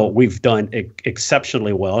 So we've done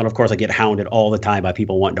exceptionally well. And of course, I get hounded all the time by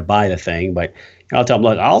people wanting to buy the thing, but I'll tell them,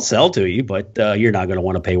 look, I'll sell to you, but you're not going to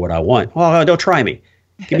want to pay what I want. Well, don't try me.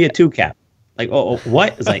 Give me a 2 cap. Like, oh,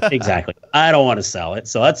 what? It's like, exactly. I don't want to sell it.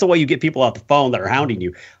 So that's the way you get people off the phone that are hounding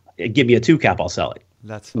you. Give me a 2 cap, I'll sell it.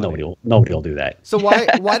 That's funny. Nobody will do that. So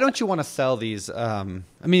why don't you want to sell these? I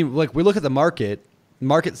mean, like we look at the market,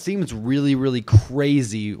 market seems really, really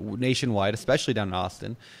crazy nationwide, especially down in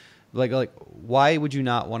Austin. Like, why would you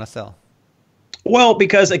not want to sell? Well,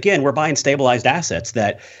 because again, we're buying stabilized assets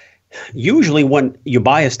that usually when you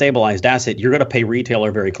buy a stabilized asset, you're going to pay retail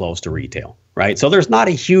or very close to retail, right? So there's not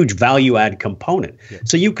a huge value add component. Yeah.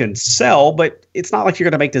 So you can sell, but it's not like you're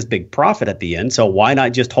going to make this big profit at the end. So why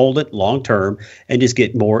not just hold it long term and just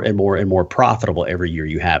get more and more and more profitable every year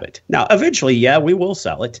you have it? Now, eventually, yeah, we will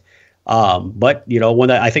sell it. But you know, when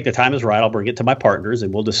I think the time is right, I'll bring it to my partners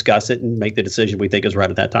and we'll discuss it and make the decision we think is right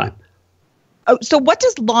at that time. Oh, so what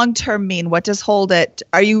does long-term mean? What does hold it?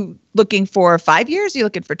 Are you looking for 5 years? Are you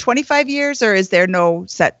looking for 25 years? Or is there no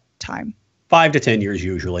set time? 5 to 10 years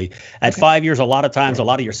usually. At 5 years, a lot of times, a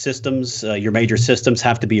lot of your systems, your major systems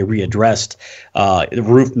have to be readdressed. The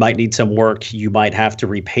roof might need some work. You might have to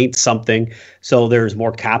repaint something. So there's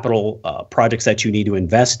more capital projects that you need to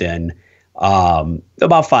invest in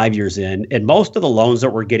about 5 years in. And most of the loans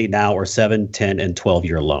that we're getting now are 7, 10, and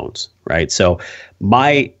 12-year loans, right? So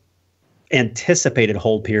my anticipated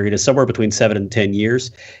hold period is somewhere between 7 and 10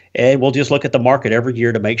 years. And we'll just look at the market every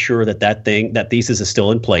year to make sure that thesis is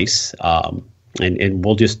still in place. And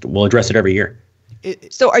we'll address it every year.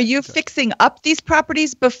 So are you fixing up these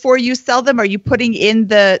properties before you sell them? Are you putting in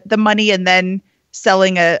the money and then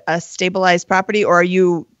selling a stabilized property? Or are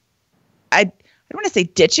you, I don't want to say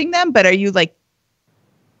ditching them, but are you like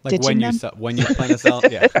when you plan to sell,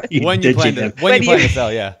 yeah. when you plan to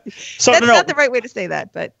sell, yeah. So that's not the right way to say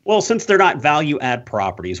that, but since they're not value add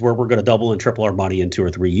properties where we're going to double and triple our money in 2 or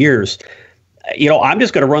 3 years, you know, I'm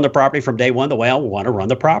just going to run the property from day one the way I want to run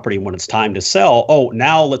the property. When it's time to sell,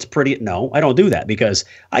 now let's pretty it. No, I don't do that because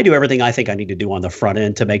I do everything I think I need to do on the front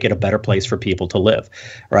end to make it a better place for people to live,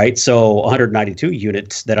 right? So 192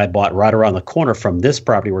 units that I bought right around the corner from this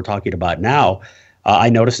property we're talking about now.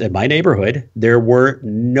 I noticed in my neighborhood, there were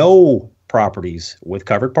no properties with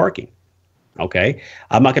covered parking. Okay.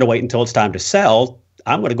 I'm not going to wait until it's time to sell.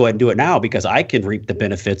 I'm going to go ahead and do it now because I can reap the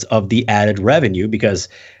benefits of the added revenue because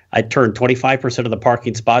I turned 25% of the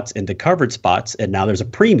parking spots into covered spots. And now there's a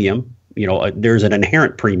premium, you know, there's an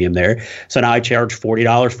inherent premium there. So now I charge $40,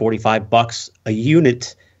 $45 a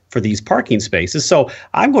unit for these parking spaces. So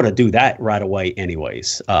I'm going to do that right away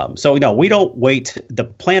anyways. So no, we don't wait. The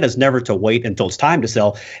plan is never to wait until it's time to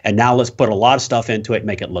sell. And now let's put a lot of stuff into it and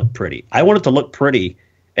make it look pretty. I want it to look pretty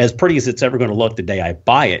as it's ever going to look the day I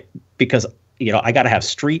buy it because, you know, I got to have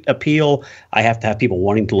street appeal. I have to have people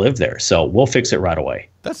wanting to live there. So we'll fix it right away.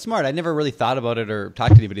 That's smart. I never really thought about it or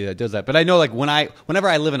talked to anybody that does that. But I know like whenever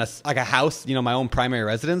I live in a house, you know, my own primary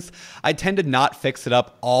residence, I tend to not fix it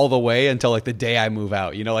up all the way until like the day I move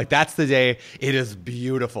out. You know, like that's the day it is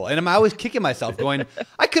beautiful. And I'm always kicking myself going,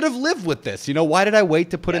 I could have lived with this. You know, why did I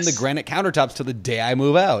wait to put in the granite countertops till the day I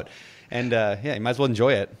move out? And yeah, you might as well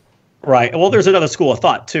enjoy it. Right. Well, there's another school of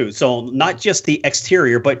thought, too. So not just the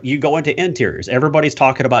exterior, but you go into interiors. Everybody's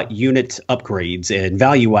talking about unit upgrades and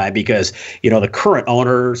value add because, you know, the current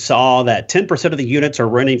owner saw that 10% of the units are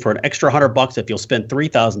renting for an extra $100 if you'll spend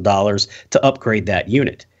 $3,000 to upgrade that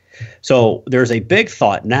unit. So there's a big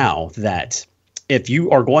thought now that if you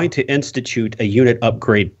are going to institute a unit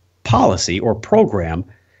upgrade policy or program,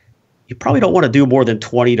 you probably don't want to do more than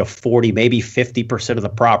 20 to 40, maybe 50% of the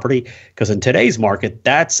property, because in today's market,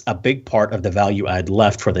 that's a big part of the value add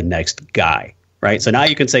left for the next guy, right? So now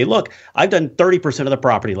you can say, look, I've done 30% of the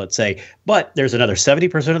property, let's say, but there's another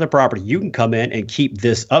 70% of the property. You can come in and keep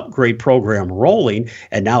this upgrade program rolling,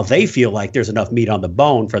 and now they feel like there's enough meat on the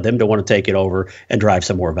bone for them to want to take it over and drive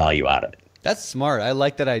some more value out of it. That's smart. I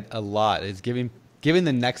like that a lot. It's giving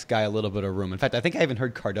the next guy a little bit of room. In fact, I think I even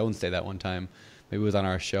heard Cardone say that one time. Maybe it was on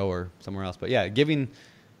our show or somewhere else. But yeah, giving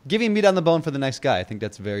meat on the bone for the next guy. I think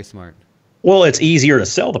that's very smart. Well, it's easier to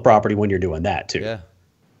sell the property when you're doing that too. Yeah.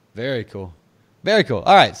 Very cool. Very cool.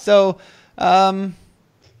 All right. So I'm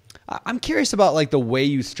curious about like the way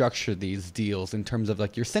you structure these deals in terms of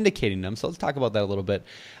like you're syndicating them. So let's talk about that a little bit.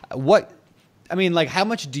 How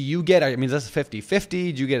much do you get? I mean, is this 50-50?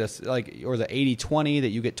 Do you get or the 80-20 that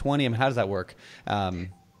you get 20? I mean, how does that work?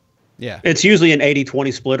 Yeah, it's usually an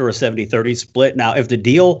 80-20 split or a 70-30 split. Now, if the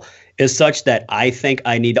deal is such that I think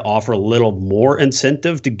I need to offer a little more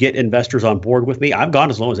incentive to get investors on board with me, I've gone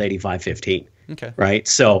as low as 85-15. Okay. Right.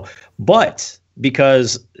 So, but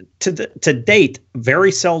because to date,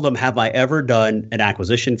 very seldom have I ever done an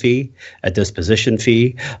acquisition fee, a disposition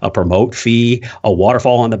fee, a promote fee, a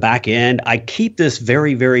waterfall on the back end. I keep this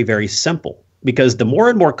very, very, very simple. Because the more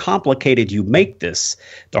and more complicated you make this,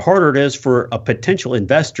 the harder it is for a potential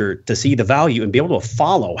investor to see the value and be able to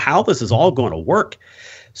follow how this is all going to work.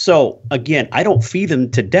 So again, I don't feed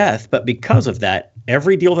them to death, but because of that,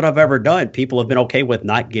 every deal that I've ever done, people have been okay with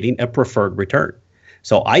not getting a preferred return.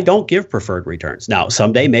 So I don't give preferred returns. Now,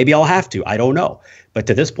 someday maybe I'll have to. I don't know. But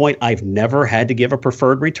to this point, I've never had to give a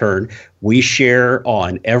preferred return. We share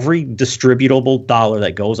on every distributable dollar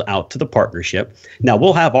that goes out to the partnership. Now,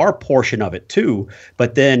 we'll have our portion of it too,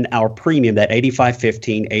 but then our premium, that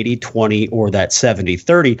 85-15, 80-20, or that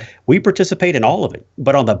 70-30, we participate in all of it.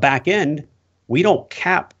 But on the back end, we don't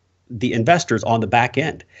cap the investors on the back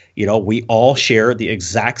end. We all share the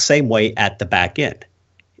exact same way at the back end.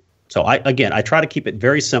 So I try to keep it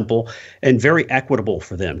very simple and very equitable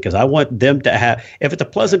for them, because I want them to have, if it's a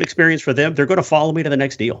pleasant experience for them, they're going to follow me to the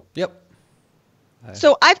next deal. Yep.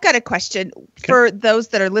 So I've got a question for those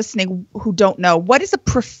that are listening who don't know. What is a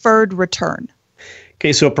preferred return?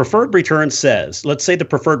 Okay, so a preferred return says, let's say the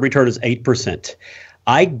preferred return is 8%.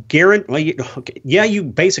 I guarantee,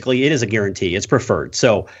 basically it is a guarantee. It's preferred.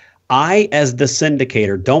 So I, as the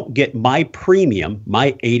syndicator, don't get my premium,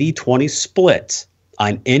 my 80-20 split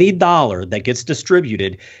on any dollar that gets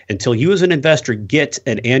distributed until you as an investor get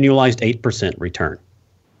an annualized 8% return.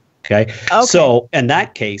 Okay. So in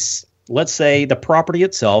that case, let's say the property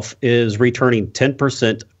itself is returning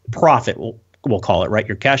 10% profit. We'll call it, right?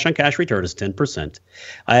 Your cash on cash return is 10%.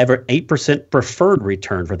 I have an 8% preferred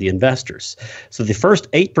return for the investors. So the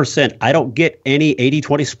first 8%, I don't get any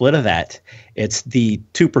 80-20 split of that. It's the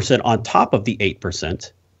 2% on top of the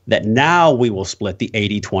 8% that now we will split the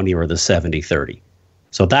 80-20 or the 70-30.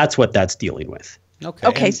 So that's what that's dealing with.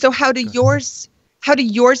 Okay. So how do yours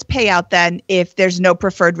pay out then if there's no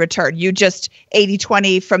preferred return? You just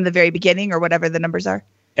 80-20 from the very beginning, or whatever the numbers are?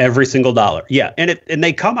 Every single dollar. Yeah. And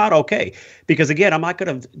they come out okay, because again, I'm not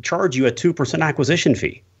going to charge you a 2% acquisition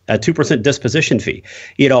fee, a 2% disposition fee.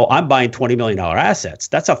 I'm buying $20 million assets.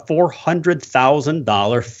 That's a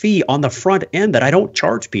 $400,000 fee on the front end that I don't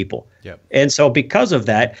charge people. Yep. And so because of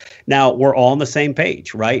that, now we're all on the same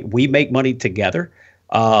page, right? We make money together.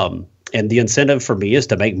 And the incentive for me is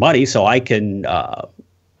to make money, so I can take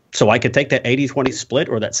that 80-20 split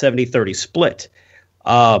or that 70-30 split.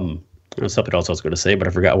 There's something else I was going to say, but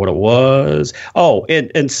I forgot what it was. Oh,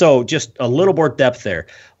 and so just a little more depth there.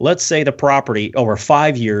 Let's say the property over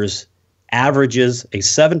 5 years averages a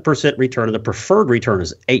 7% return, and the preferred return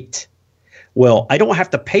is 8%. Well, I don't have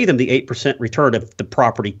to pay them the 8% return if the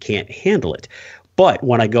property can't handle it. But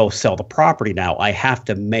when I go sell the property now, I have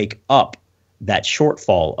to make up that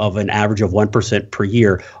shortfall of an average of 1% per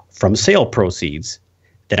year from sale proceeds.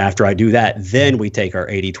 Then after I do that, then we take our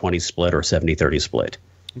 80-20 split or 70-30 split.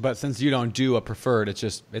 But since you don't do a preferred,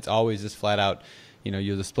 it's always just flat out, you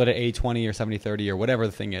either split at 80-20 or 70-30 or whatever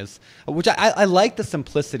the thing is, which I like the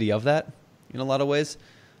simplicity of that in a lot of ways.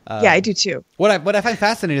 Yeah, I do too. What I find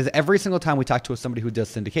fascinating is every single time we talk to somebody who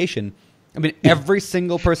does syndication, every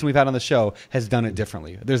single person we've had on the show has done it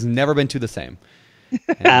differently. There's never been two the same.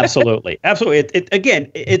 Absolutely.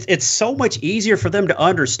 It's so much easier for them to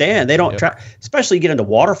understand. They don't try, especially get into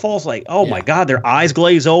waterfalls like, my God, their eyes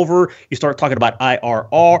glaze over. You start talking about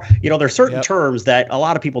IRR. There's certain terms that a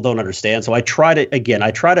lot of people don't understand. So I try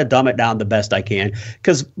to dumb it down the best I can,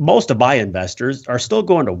 because most of my investors are still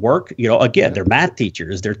going to work. They're math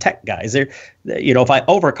teachers, they're tech guys. If I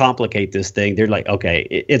overcomplicate this thing, they're like, okay,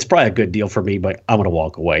 it's probably a good deal for me, but I'm going to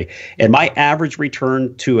walk away. And my average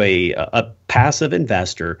return to a passive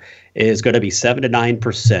investor is going to be 7 to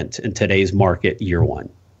 9% in today's market year one.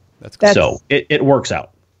 That's good. So it works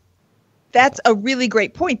out. That's a really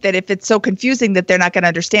great point, that if it's so confusing that they're not going to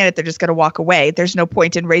understand it, they're just going to walk away. There's no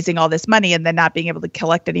point in raising all this money and then not being able to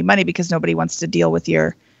collect any money because nobody wants to deal with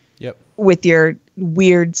your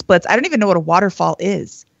weird splits. I don't even know what a waterfall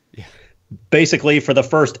is. Yeah. Basically, for the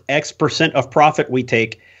first X percent of profit, we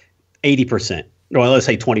take 80%. Well, let's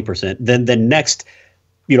say 20%. Then the next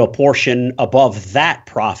portion above that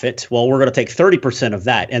profit, well, we're going to take 30% of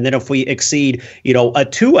that. And then if we exceed, a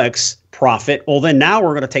 2x profit, well, then now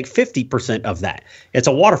we're going to take 50% of that. It's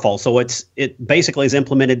a waterfall. So it basically is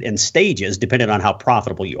implemented in stages depending on how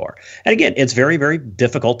profitable you are. And again, it's very, very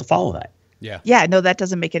difficult to follow that. Yeah, no, that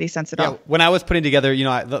doesn't make any sense at all. When I was putting together,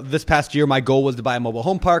 this past year, my goal was to buy a mobile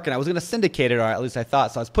home park, and I was going to syndicate it, or at least I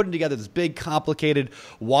thought. So I was putting together this big, complicated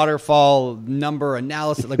waterfall number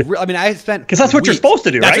analysis. I spent because that's what you're supposed to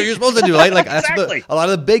do, right? That's what you're supposed to do, right? Exactly. A lot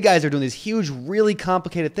of the big guys are doing these huge, really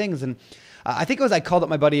complicated things, and I think I called up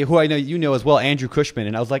my buddy, who I know you know as well, Andrew Cushman,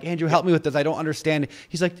 and I was like, Andrew, help me with this. I don't understand.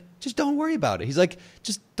 He's like, just don't worry about it. He's like,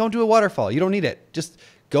 just don't do a waterfall. You don't need it. Just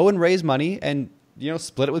go and raise money and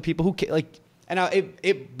split it with people who And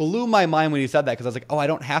it blew my mind when you said that, because I was like, I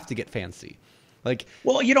don't have to get fancy.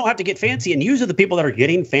 Well, you don't have to get fancy. And usually the people that are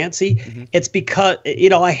getting fancy, it's because,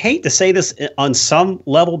 I hate to say this on some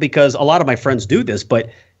level because a lot of my friends do this, but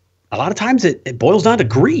a lot of times it boils down to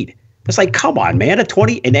greed. It's like, come on, man, an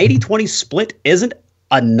 80-20 split isn't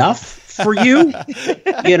enough for you,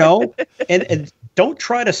 and don't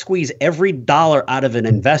try to squeeze every dollar out of an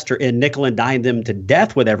investor and nickel and dime them to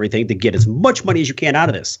death with everything to get as much money as you can out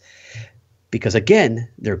of this. Because again,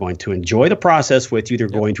 they're going to enjoy the process with you. They're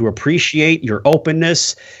going to appreciate your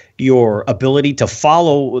openness, your ability to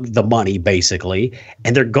follow the money, basically,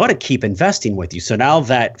 and they're going to keep investing with you. So now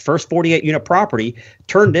that first 48-unit property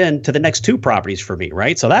turned into the next 2 properties for me,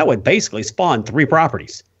 right? So that would basically spawn 3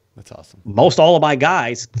 properties. That's awesome. Most all of my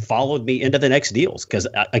guys followed me into the next deals because,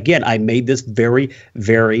 again, I made this very,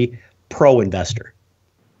 very pro investor.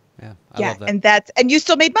 Yeah, I love that. And you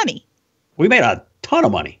still made money. We made a ton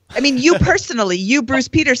of money. I mean, you personally, Bruce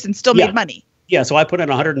Petersen, still made money. Yeah, so I put in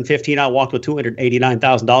 115. I walked with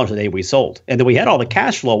 $289,000 the day we sold, and then we had all the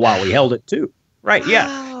cash flow while we held it too. Right? Wow.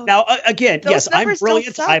 Yeah. Now again, yes, I'm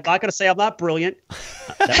brilliant. I'm not going to say I'm not brilliant.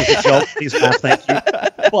 That was a joke. Please laugh. Thank you.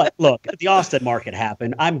 But look, the Austin market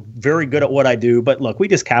happened. I'm very good at what I do, but look, we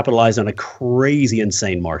just capitalized on a crazy,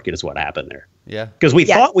 insane market. Is what happened there. Yeah. Because we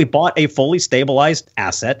thought we bought a fully stabilized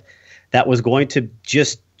asset that was going to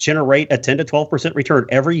just generate a 10 to 12% return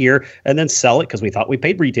every year and then sell it because we thought we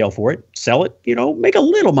paid retail for it, sell it, make a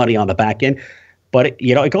little money on the back end. But,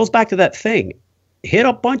 it goes back to that thing. Hit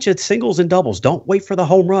a bunch of singles and doubles. Don't wait for the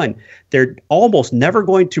home run. They're almost never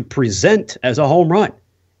going to present as a home run.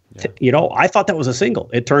 Yeah. I thought that was a single.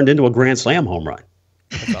 It turned into a grand slam home run.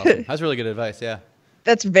 That's awesome. That's really good advice. Yeah.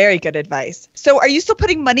 That's very good advice. So are you still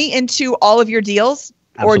putting money into all of your deals?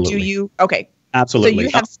 Absolutely. Or do you? Okay. Absolutely. So you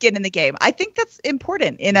have skin in the game. I think that's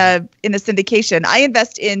important in a syndication. I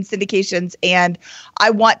invest in syndications and I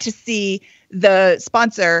want to see the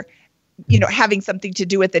sponsor, having something to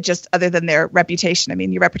do with it just other than their reputation. I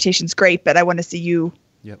mean, your reputation's great, but I want to see you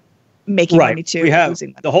making money too. We have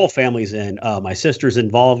the whole family's in. My sister's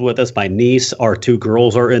involved with us. My niece, our 2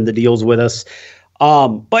 girls are in the deals with us.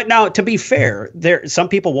 But now, to be fair, some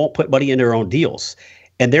people won't put money in their own deals.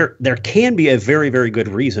 And there can be a very, very good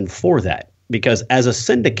reason for that. Because as a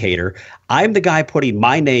syndicator, I'm the guy putting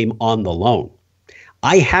my name on the loan.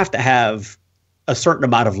 I have to have a certain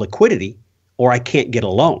amount of liquidity or I can't get a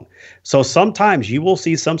loan. So sometimes you will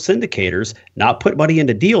see some syndicators not put money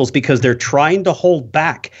into deals because they're trying to hold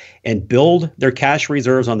back and build their cash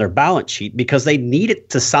reserves on their balance sheet because they need it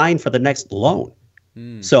to sign for the next loan.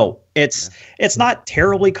 So it's not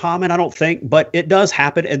terribly common, I don't think, but it does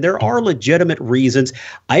happen. And there are legitimate reasons.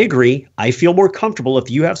 I agree. I feel more comfortable if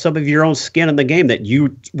you have some of your own skin in the game that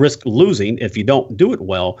you risk losing if you don't do it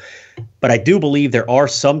well. But I do believe there are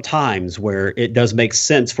some times where it does make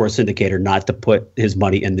sense for a syndicator not to put his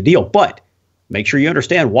money in the deal. But make sure you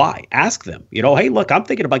understand why. Ask them, hey, look, I'm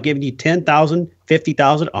thinking about giving you $10,000,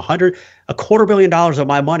 $50,000, $100,000, $250 million of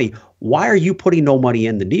my money. Why are you putting no money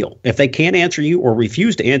in the deal? If they can't answer you or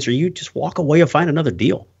refuse to answer you, just walk away and find another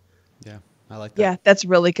deal. Yeah, I like that. Yeah, that's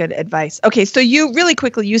really good advice. Okay, so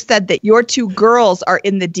you said that your 2 girls are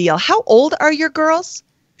in the deal. How old are your girls?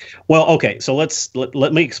 Well, okay, so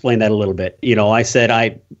let me explain that a little bit. I said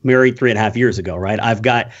I married 3.5 years ago, right? I've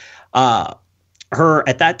got her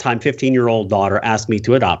at that time, 15-year-old daughter asked me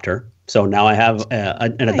to adopt her. So now I have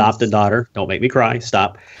an adopted daughter. Don't make me cry.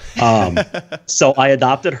 Stop. So I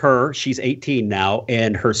adopted her. She's 18 now,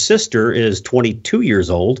 and her sister is 22 years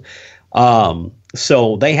old.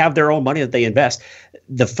 So they have their own money that they invest.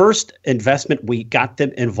 The first investment we got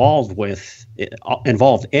them involved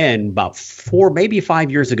in about 4, maybe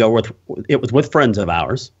 5 years ago. It was with friends of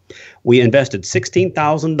ours. We invested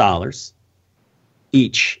 $16,000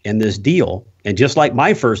 each in this deal. And just like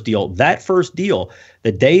my first deal,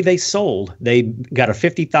 the day they sold, they got a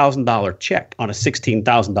 $50,000 check on a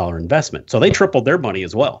 $16,000 investment. So they tripled their money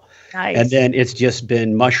as well. Nice. And then it's just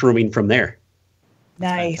been mushrooming from there.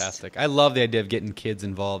 Nice. Fantastic. I love the idea of getting kids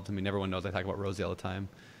involved. I mean, everyone knows I talk about Rosie all the time.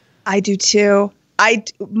 I do too.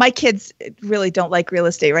 My kids really don't like real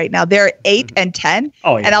estate right now. They're 8 and 10.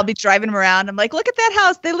 Oh, yeah. And I'll be driving them around. I'm like, look at that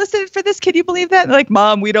house. They listed it for this. Can you believe that? And they're like,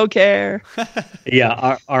 Mom, we don't care.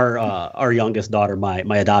 Yeah. Our youngest daughter, my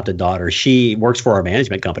adopted daughter, she works for our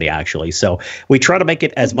management company, actually. So we try to make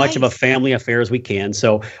it as much of a family affair as we can.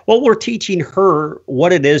 So, we're teaching her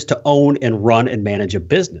what it is to own and run and manage a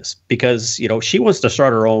business because, she wants to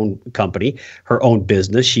start her own company, her own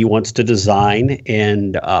business. She wants to design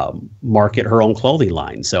and market her own clothing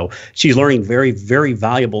line. So she's learning very, very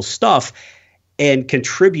valuable stuff and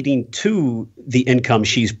contributing to the income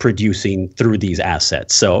she's producing through these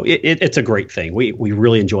assets. So it's a great thing. We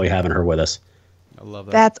really enjoy having her with us. I love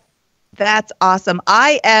that. That's awesome.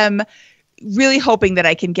 I am really hoping that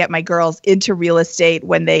I can get my girls into real estate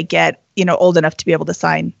when they get, old enough to be able to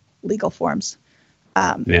sign legal forms.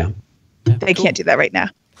 They can't do that right now.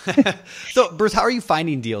 So, Bruce, how are you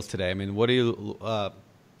finding deals today? I mean, what are you,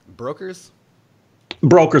 brokers?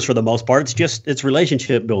 Brokers for the most part. It's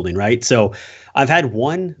relationship building, right? So I've had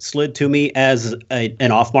one slid to me as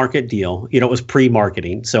an off-market deal. It was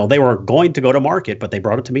pre-marketing. So they were going to go to market, but they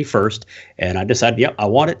brought it to me first. And I decided, yep, I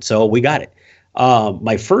want it. So we got it.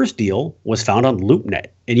 My first deal was found on LoopNet.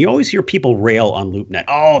 And you always hear people rail on LoopNet.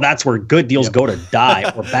 Oh, that's where good deals go to die,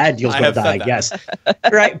 or bad deals go to die, I guess.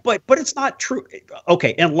 Right. But it's not true.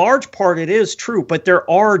 Okay. In large part, it is true. But there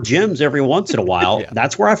are gems every once in a while.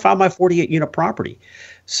 That's where I found my 48-unit property.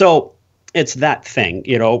 So it's that thing,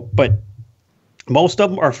 but most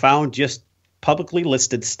of them are found just publicly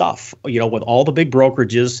listed stuff, with all the big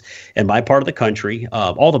brokerages in my part of the country.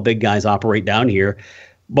 All the big guys operate down here.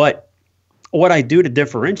 But what I do to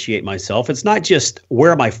differentiate myself, it's not just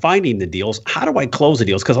where am I finding the deals, how do I close the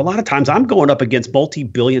deals? Because a lot of times I'm going up against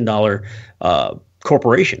multi-billion-dollar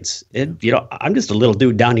corporations. And, I'm just a little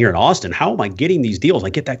dude down here in Austin. How am I getting these deals? I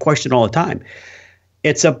get that question all the time.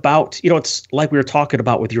 It's about, it's like we were talking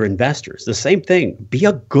about with your investors. The same thing. Be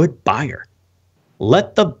a good buyer.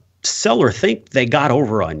 Let the seller think they got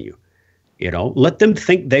over on you. Let them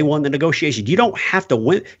think they won the negotiation. You don't have to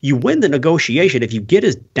win. You win the negotiation if you get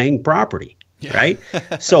his dang property, right?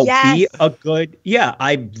 So be a good,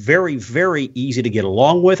 I'm very, very easy to get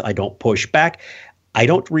along with. I don't push back. I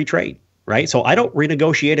don't retrade, right? So I don't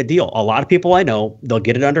renegotiate a deal. A lot of people I know, they'll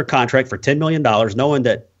get it under contract for $10 million, knowing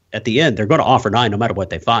that at the end, they're going to offer 9 no matter what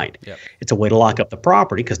they find. Yep. It's a way to lock up the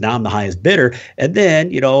property because now I'm the highest bidder. And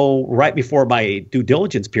then, right before my due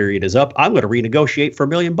diligence period is up, I'm going to renegotiate for $1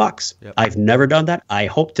 million. Yep. I've never done that. I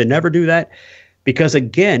hope to never do that because,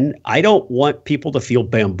 again, I don't want people to feel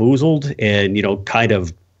bamboozled and, kind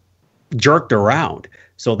of jerked around.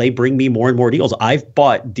 So they bring me more and more deals. I've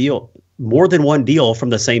bought more than one deal from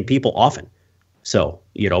the same people often. So,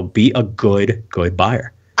 be a good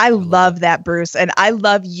buyer. I love that, Bruce, and I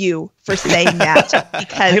love you for saying that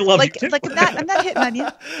because, I'm not hitting on you,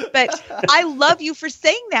 but I love you for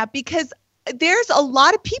saying that because there's a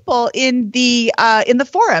lot of people in the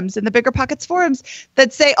forums, in the BiggerPockets forums,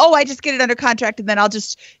 that say, "Oh, I just get it under contract, and then I'll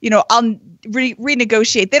just, I'll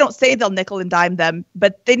renegotiate." They don't say they'll nickel and dime them,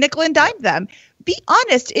 but they nickel and dime them. Be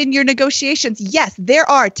honest in your negotiations. Yes, there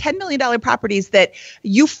are $10 million properties that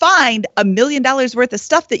you find $1 million worth of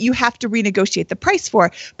stuff that you have to renegotiate the price for.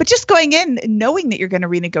 But just going in knowing that you're going to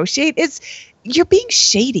renegotiate you're being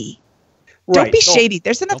shady. Right. Don't be shady.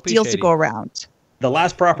 There's enough deals to go around. The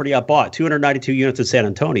last property I bought, 292 units in San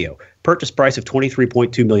Antonio, purchase price of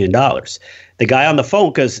 $23.2 million. The guy on the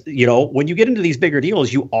phone, because, when you get into these bigger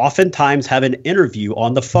deals, you oftentimes have an interview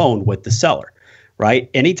on the phone with the seller.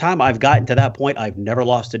 Right. Anytime I've gotten to that point, I've never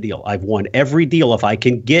lost a deal. I've won every deal if I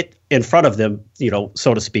can get in front of them,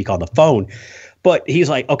 so to speak, on the phone. But he's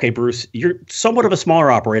like, okay, Bruce, you're somewhat of a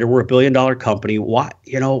smaller operator. We're $1 billion company. Why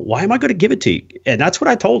am I going to give it to you? And that's what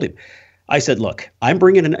I told him. I said, look, I'm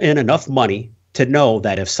bringing in enough money to know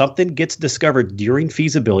that if something gets discovered during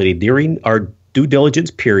feasibility, during our due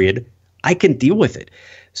diligence period, I can deal with it.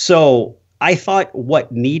 So I thought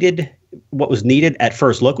what was needed at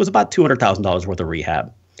first look was about $200,000 worth of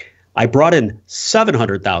rehab. I brought in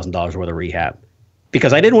 $700,000 worth of rehab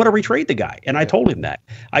because I didn't want to retrade the guy. And I told him that.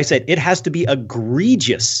 I said, it has to be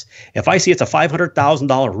egregious. If I see it's a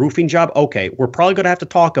 $500,000 roofing job, okay, we're probably going to have to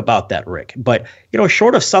talk about that, Rick. But,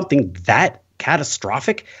 short of something that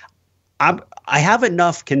catastrophic, I have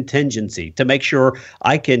enough contingency to make sure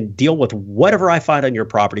I can deal with whatever I find on your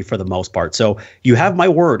property for the most part. So you have my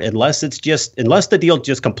word, unless the deal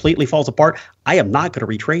just completely falls apart, I am not going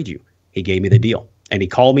to retrade you. He gave me the deal. And he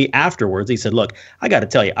called me afterwards. He said, look, I got to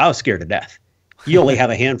tell you, I was scared to death. You only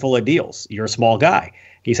have a handful of deals. You're a small guy.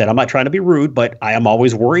 He said, I'm not trying to be rude, but I am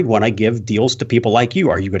always worried when I give deals to people like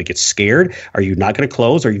you. Are you going to get scared? Are you not going to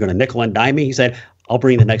close? Are you going to nickel and dime me? He said, I'll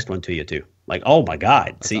bring the next one to you too. Like, oh my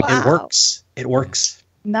God. See, It works. It works.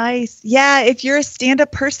 Nice. Yeah. If you're a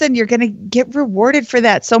stand-up person, you're going to get rewarded for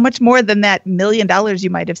that so much more than that $1 million you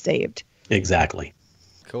might have saved. Exactly.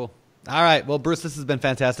 Cool. All right. Well, Bruce, this has been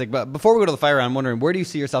fantastic. But before we go to the fire round, I'm wondering, where do you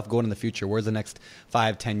see yourself going in the future? Where's the next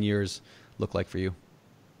 5-10 years look like for you?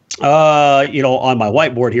 On my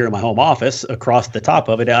whiteboard here in my home office, across the top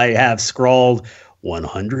of it, I have scrawled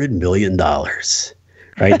 $100 million.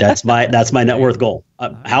 Right. That's my net worth goal.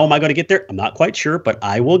 How am I going to get there? I'm not quite sure, but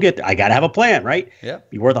I will get there. I got to have a plan, right? Yeah.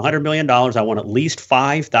 Be worth $100 million. I want at least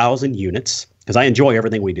 5,000 units because I enjoy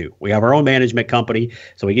everything we do. We have our own management company,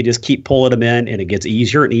 so we can just keep pulling them in, and it gets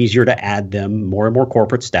easier and easier to add them, more and more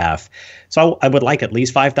corporate staff. So I would like at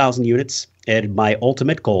least 5,000 units. And my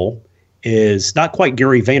ultimate goal is not quite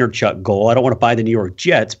Gary Vaynerchuk goal. I don't want to buy the New York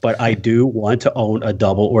Jets, but I do want to own a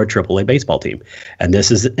double or a triple A baseball team. And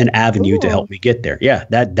this is an avenue to help me get there. Yeah,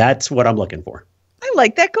 that's what I'm looking for. I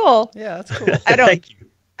like that goal. Yeah, that's cool. Thank you.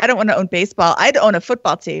 I don't want to own baseball. I'd own a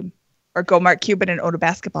football team or go Mark Cuban and own a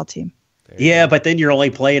basketball team. Yeah, but then you're only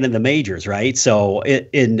playing in the majors, right? So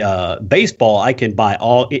in baseball, I can buy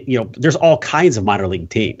there's all kinds of minor league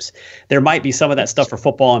teams. There might be some of that stuff for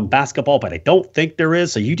football and basketball, but I don't think there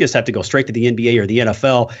is. So you just have to go straight to the NBA or the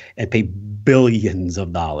NFL and pay billions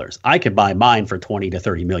of dollars. I could buy mine for $20 to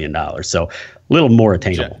 $30 million. So a little more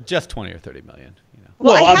attainable. Just 20 or 30 million.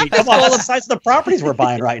 Well, I mean, come on, that's the size of the properties we're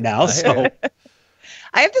buying right now. So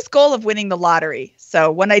I have this goal of winning the lottery.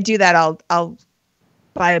 So when I do that, I'll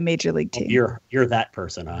buy a major league team. You're that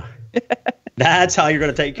person, huh? That's how you're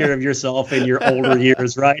going to take care of yourself in your older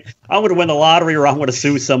years, right? I'm going to win the lottery or I'm going to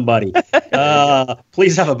sue somebody.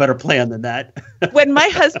 Please have a better plan than that. When my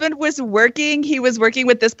husband was working, he was working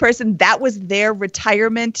with this person. That was their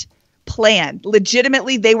retirement plan.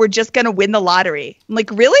 Legitimately, they were just going to win the lottery. I'm like,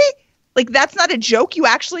 really? Like, that's not a joke.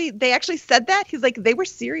 They actually said that? He's like, they were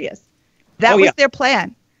serious. That was their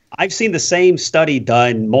plan. I've seen the same study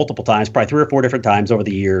done multiple times, probably 3 or 4 different times over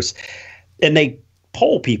the years. And they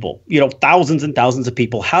poll people, thousands and thousands of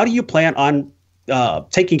people. How do you plan on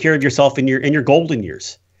taking care of yourself in your golden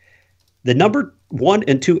years? The number 1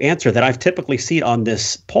 and 2 answer that I've typically seen on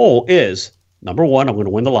this poll is, number 1, I'm going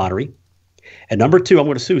to win the lottery. And number 2, I'm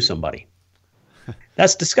going to sue somebody.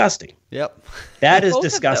 That's disgusting. Yep. That is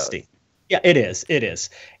disgusting. Yeah, it is. It is.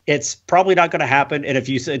 It's probably not going to happen. And if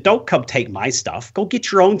you say, don't come take my stuff, go get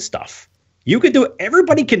your own stuff. You can do it.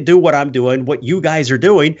 Everybody can do what I'm doing, what you guys are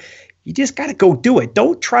doing. You just got to go do it.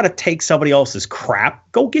 Don't try to take somebody else's crap.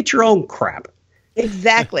 Go get your own crap.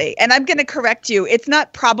 Exactly. And I'm going to correct you. It's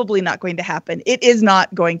probably not going to happen. It is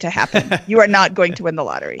not going to happen. You are not going to win the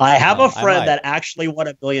lottery. I have a friend that actually won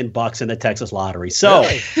 $1 million in the Texas lottery. So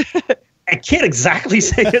I can't exactly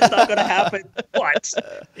say it's not going to happen, but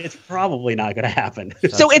it's probably not going to happen.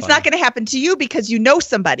 So it's not going to happen to you because you know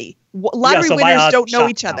somebody. Lottery winners don't know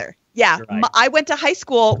each other. Yeah. Right. I went to high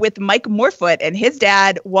school with Mike Morefoot, and his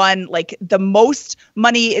dad won like the most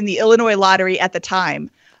money in the Illinois lottery at the time.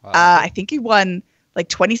 Wow. I think he won like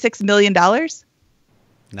 $26 million. Now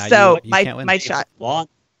so my shot. Long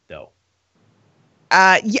though.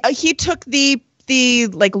 He took the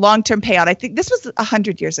like long-term payout. I think this was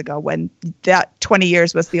 100 years ago when that 20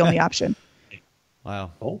 years was the only option.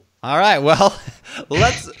 Wow. Oh. All right. Well,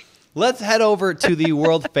 let's head over to the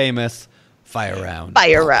world famous fire round.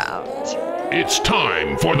 Fire round. It's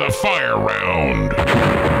time for the fire round.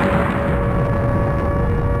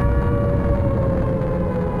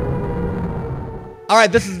 All right,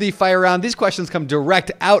 this is the fire round. These questions come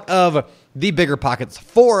direct out of the BiggerPockets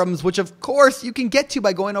forums, which of course you can get to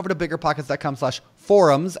by going over to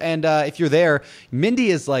biggerpockets.com/forums. And if you're there,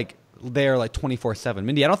 Mindy is like there like 24/7.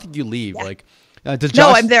 Mindy, I don't think you leave. Yeah. Like, does Josh,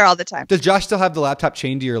 no, I'm there all the time. Does Josh still have the laptop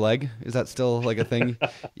chained to your leg? Is that still like a thing?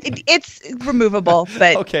 It's removable,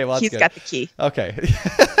 but okay, well, he's got the key. Okay.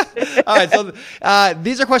 All right. So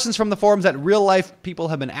these are questions from the forums that real life people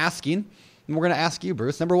have been asking. And we're going to ask you,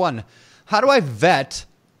 Bruce. Number 1, how do I vet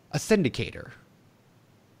a syndicator?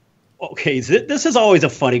 Okay, this is always a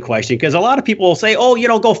funny question because a lot of people will say, oh,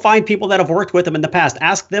 go find people that have worked with them in the past.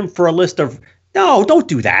 Ask them for a list of, no, don't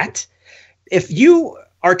do that. If you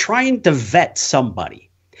are trying to vet somebody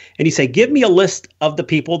and you say, give me a list of the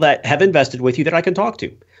people that have invested with you that I can talk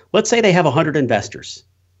to. Let's say they have 100 investors.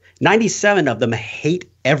 97 of them hate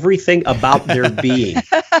everything about their being.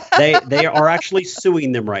 They are actually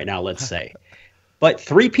suing them right now, let's say. But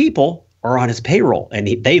 3 people are on his payroll and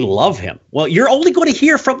they love him. Well, you're only going to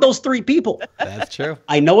hear from those 3 people. That's true.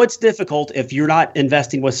 I know it's difficult if you're not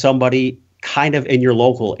investing with somebody kind of in your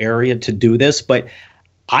local area to do this, but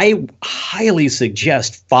I highly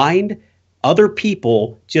suggest find other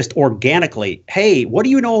people just organically. Hey, what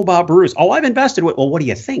do you know about Bruce? Oh, I've invested with. Well, what do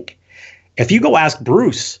you think? If you go ask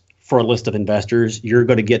Bruce for a list of investors, you're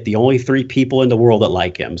going to get the only 3 people in the world that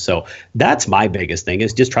like him. So that's my biggest thing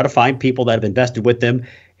is just try to find people that have invested with them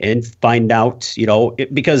and find out,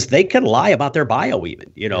 because they can lie about their bio even,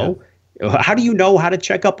 Yeah. How do you know how to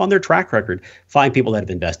check up on their track record? Find people that have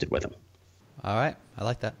invested with them. All right. I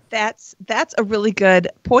like that. That's a really good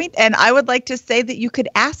point. And I would like to say that you could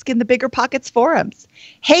ask in the BiggerPockets forums,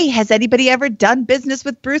 hey, has anybody ever done business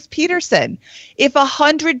with Bruce Petersen? If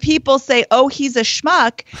 100 people say, oh, he's a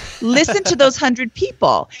schmuck, listen to those 100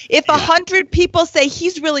 people. If 100 people say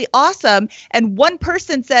he's really awesome and one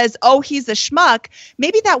person says, oh, he's a schmuck,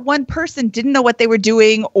 maybe that one person didn't know what they were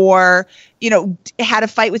doing or, had a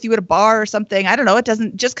fight with you at a bar or something. I don't know. It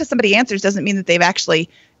doesn't, just because somebody answers doesn't mean that they've actually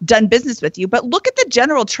done business with you. But look at the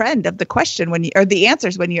general trend of the question or the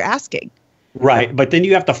answers when you're asking. Right. But then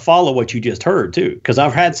you have to follow what you just heard, too, because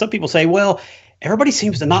I've had some people say, well, everybody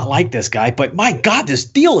seems to not like this guy, but my God, this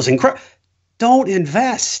deal is incredible. Don't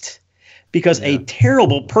invest because a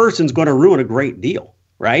terrible person's going to ruin a great deal.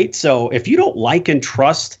 Right. So if you don't like and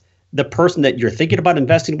trust the person that you're thinking about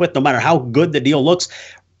investing with, no matter how good the deal looks,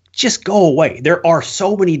 just go away. There are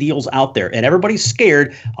so many deals out there and everybody's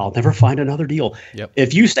scared. I'll never find another deal. Yep.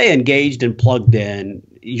 If you stay engaged and plugged in,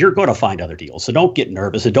 you're going to find other deals. So don't get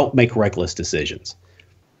nervous and don't make reckless decisions.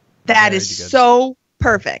 That is so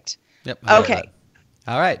perfect. Yep. Okay.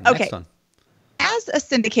 All right. Next one. As a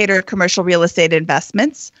syndicator of commercial real estate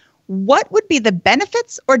investments, what would be the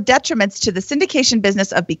benefits or detriments to the syndication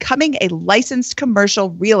business of becoming a licensed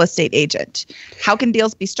commercial real estate agent? How can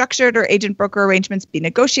deals be structured or agent broker arrangements be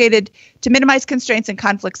negotiated to minimize constraints and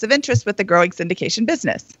conflicts of interest with the growing syndication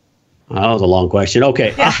business? That was a long question.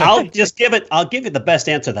 Okay, I'll give it the best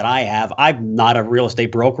answer that I have. I'm not a real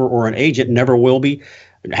estate broker or an agent, never will be.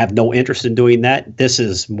 I have no interest in doing that. This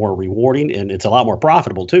is more rewarding and it's a lot more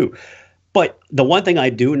profitable too. But the one thing I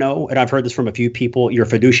do know, and I've heard this from a few people, your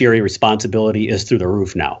fiduciary responsibility is through the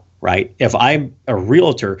roof now, right? If I'm a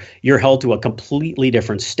realtor, you're held to a completely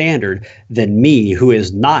different standard than me, who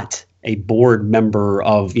is not a board member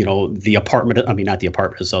of, the apartment, not the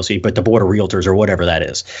apartment association, but the board of realtors or whatever that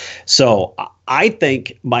is. So I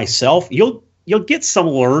think myself, you'll get some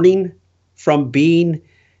learning from being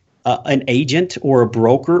an agent or a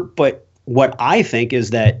broker, but what I think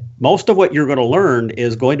is that most of what you're going to learn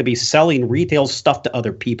is going to be selling retail stuff to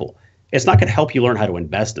other people. It's not going to help you learn how to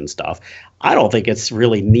invest in stuff. I don't think it's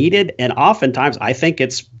really needed. And oftentimes I think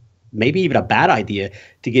it's maybe even a bad idea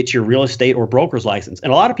to get your real estate or broker's license.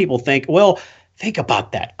 And a lot of people think, well, think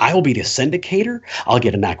about that. I will be the syndicator. I'll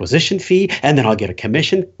get an acquisition fee and then I'll get a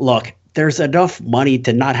commission. Look, there's enough money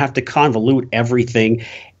to not have to convolute everything.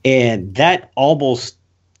 And that almost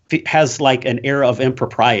has like an air of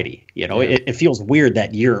impropriety. It feels weird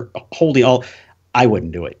that you're holding all. I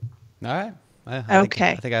wouldn't do it. All right. I think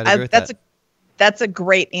I'd agree with that. That's a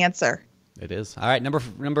great answer. It is. All right. Number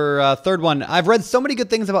third one. I've read so many good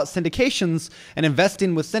things about syndications and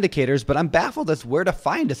investing with syndicators, but I'm baffled as where to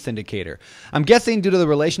find a syndicator. I'm guessing due to the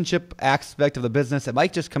relationship aspect of the business, it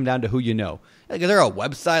might just come down to who you know. Like, is there a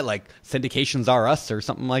website like Syndications Are Us or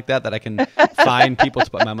something like that I can find people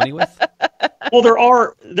to put my money with? Well, there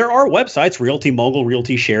are websites, Realty Mogul,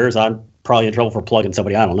 Realty Shares. I'm probably in trouble for plugging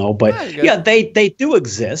somebody, I don't know. But they do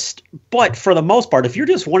exist. But for the most part, if you're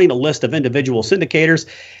just wanting a list of individual syndicators,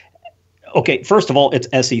 okay, first of all, it's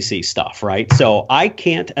SEC stuff, right? So I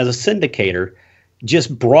can't, as a syndicator,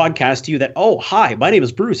 just broadcast to you that, oh, hi, my name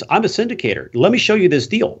is Bruce. I'm a syndicator. Let me show you this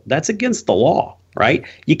deal. That's against the law, right?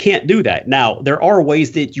 You can't do that. Now, there are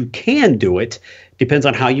ways that you can do it. Depends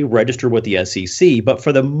on how you register with the SEC. But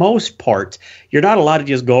for the most part, you're not allowed to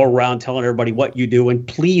just go around telling everybody what you do and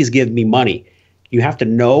please give me money. You have to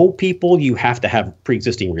know people. You have to have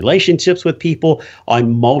pre-existing relationships with people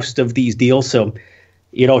on most of these deals. So,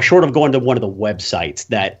 short of going to one of the websites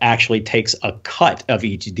that actually takes a cut of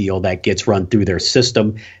each deal that gets run through their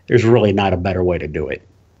system, there's really not a better way to do it.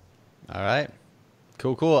 All right.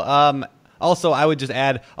 Cool. Also, I would just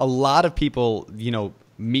add a lot of people,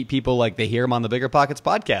 meet people like they hear them on the BiggerPockets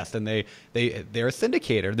podcast and they're a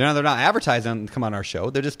syndicator. They're not advertising to come on our show.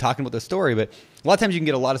 They're just talking about their story. But a lot of times you can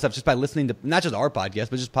get a lot of stuff just by listening to not just our podcast,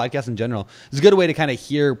 but just podcasts in general. It's a good way to kind of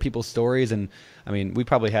hear people's stories. And we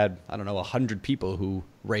probably had, 100 people who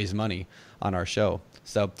raise money on our show.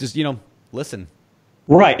 So just, listen.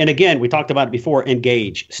 Right. And again, we talked about it before,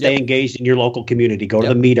 engage. Stay engaged in your local community. Go to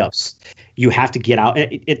the meetups. You have to get out.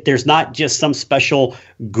 There's not just some special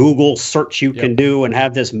Google search you can do and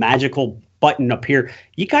have this magical button appear.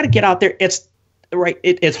 You got to get out there. It's right.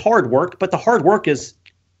 It's hard work, but the hard work is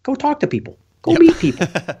go talk to people. Go meet people.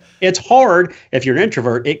 It's hard if you're an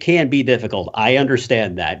introvert. It can be difficult. I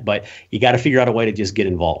understand that, but you got to figure out a way to just get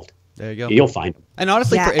involved. There you go. You'll find them. And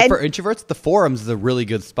honestly, for introverts, the forums is a really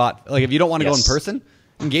good spot. Like if you don't want to go in person,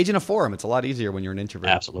 engage in a forum. It's a lot easier when you're an introvert.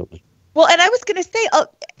 Absolutely. Well, and I was going to say,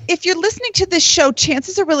 if you're listening to this show,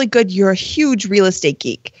 chances are really good you're a huge real estate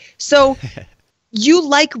geek. So You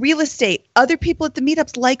like real estate. Other people at the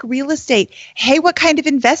meetups like real estate. Hey, what kind of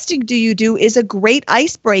investing do you do is a great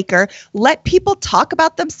icebreaker. Let people talk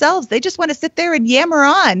about themselves. They just want to sit there and yammer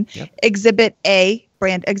on. Yep. Exhibit A,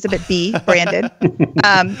 Exhibit B, Brandon.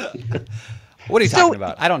 What are you talking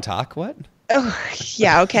about? I don't talk. What? Oh,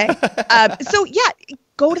 yeah, okay.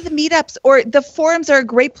 Go to the meetups, or the forums are a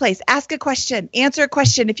great place. Ask a question, answer a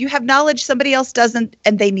question. If you have knowledge somebody else doesn't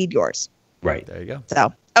and they need yours. Right. There you go.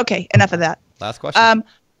 So, okay, enough of that. Last question.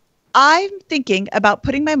 I'm thinking about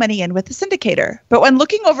putting my money in with the syndicator, but when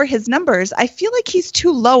looking over his numbers, I feel like he's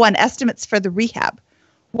too low on estimates for the rehab.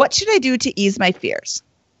 What should I do to ease my fears?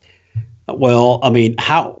 Well, I mean,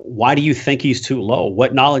 why do you think he's too low?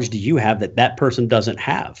 What knowledge do you have that person doesn't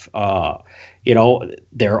have?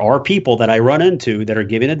 There are people that I run into that are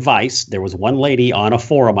giving advice. There was one lady on a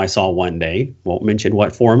forum I saw one day, won't mention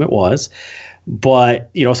what forum it was,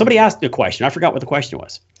 but, somebody asked a question. I forgot what the question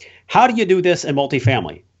was. How do you do this in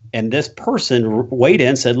multifamily? And this person weighed in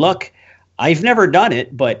and said, look, I've never done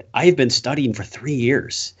it, but I've been studying for 3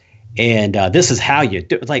 years. And this is how you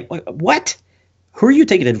do it. It's like, what? Who are you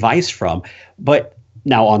taking advice from? But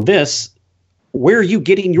now on this, where are you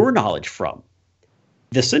getting your knowledge from?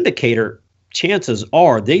 The syndicator, chances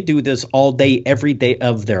are they do this all day, every day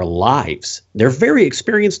of their lives. They're very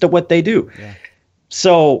experienced at what they do. Yeah.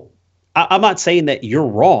 So I'm not saying that you're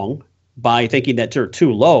wrong by thinking that you're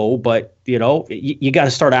too low, but you got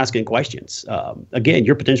to start asking questions. Again,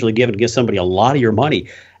 you're potentially giving somebody a lot of your money.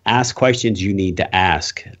 Ask questions you need to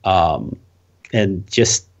ask, and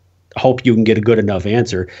just hope you can get a good enough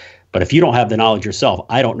answer. But if you don't have the knowledge yourself,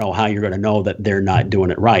 I don't know how you're going to know that they're not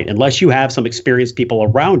doing it right. Unless you have some experienced people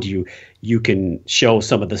around you, you can show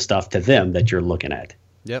some of the stuff to them that you're looking at.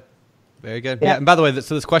 Yep. Very good. Yeah. And by the way,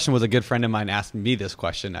 so this question was a good friend of mine asked me this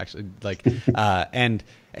question, actually. He's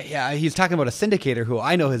talking about a syndicator who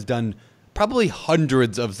I know has done probably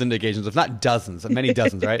hundreds of syndications, if not dozens, many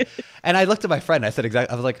dozens, right? And I looked at my friend. I said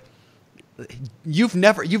I was like, You've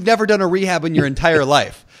never done a rehab in your entire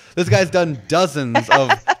life. This guy's done dozens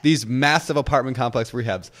of these massive apartment complex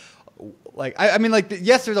rehabs.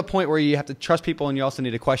 Yes, there's a point where you have to trust people and you also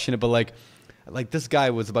need to question it, but like this guy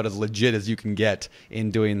was about as legit as you can get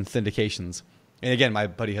in doing syndications. And again, my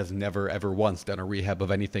buddy has never ever once done a rehab of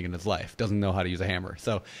anything in his life. Doesn't know how to use a hammer.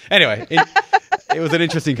 So anyway, it was an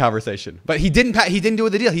interesting conversation. But he didn't do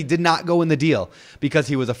the deal. He did not go in the deal because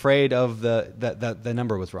he was afraid of the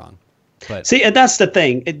number was wrong. But see, and that's the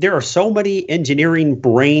thing. There are so many engineering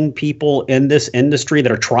brain people in this industry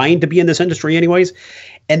that are trying to be in this industry anyways,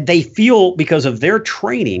 and they feel because of their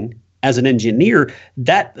training as an engineer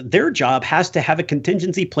that their job has to have a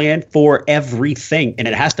contingency plan for everything, and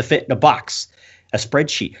it has to fit in a box, a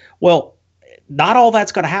spreadsheet. Well, not all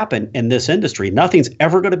that's going to happen in this industry. Nothing's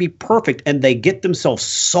ever going to be perfect, and they get themselves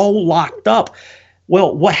so locked up.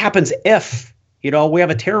 Well, what happens if we have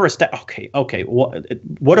a terrorist that, okay.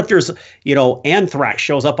 What if there's, anthrax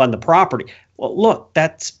shows up on the property? Well, look,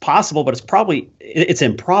 that's possible, but it's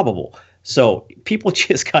improbable. So people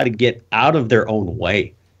just got to get out of their own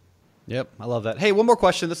way. Yep, I love that. Hey, one more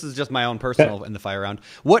question. This is just my own personal in the fire round.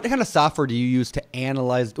 What kind of software do you use to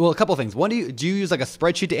analyze? Well, a couple of things. One, do you use like a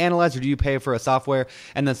spreadsheet to analyze, or do you pay for a software?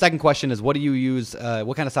 And then second question is, what do you use?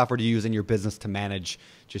 What kind of software do you use in your business to manage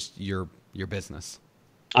just your business?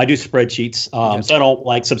 I do spreadsheets, so I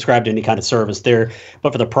don't subscribe to any kind of service there.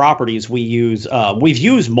 But for the properties, we've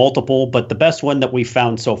used multiple, but the best one that we've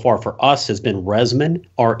found so far for us has been Resman,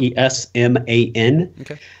 RESMAN.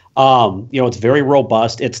 Okay. It's very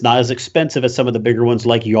robust. It's not as expensive as some of the bigger ones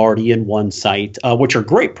like Yardi and OneSite, which are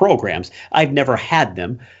great programs. I've never had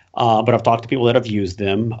them, but I've talked to people that have used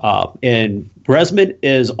them. And Resman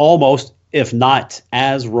is almost, if not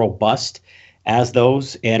as robust as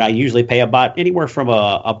those, and I usually pay about anywhere from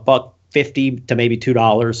 $1.50 to maybe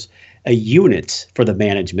 $2 a unit for the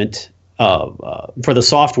management for the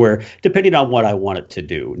software, depending on what I want it to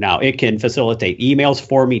do. Now, it can facilitate emails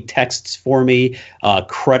for me, texts for me,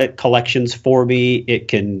 credit collections for me. It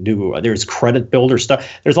can do there's credit builder stuff.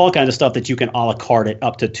 There's all kinds of stuff that you can a la carte it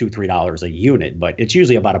up to $2-3 a unit, but it's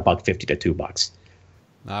usually about $1.50 to $2.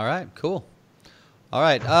 All right, cool. All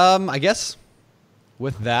right, I guess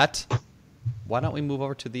with that, why don't we move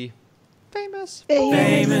over to the famous four?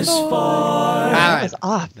 That was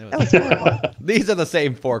off. That was horrible. These are the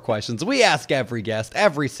same 4 questions we ask every guest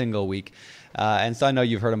every single week. And so I know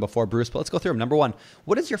you've heard them before, Bruce, but let's go through them. Number 1,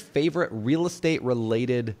 what is your favorite real estate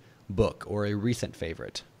related book or a recent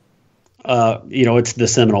favorite? It's the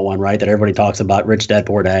seminal one, right, that everybody talks about, Rich Dad,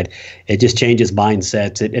 Poor Dad. It just changes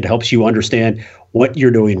mindsets. It helps you understand what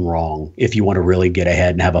you're doing wrong if you want to really get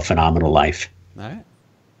ahead and have a phenomenal life. All right.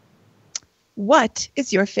 What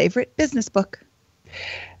is your favorite business book?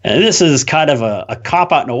 And this is kind of a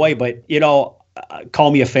cop out in a way, but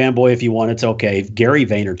call me a fanboy if you want. It's okay. Gary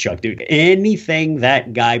Vaynerchuk, dude, anything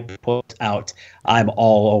that guy puts out, I'm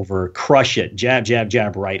all over. Crush it. Jab, jab,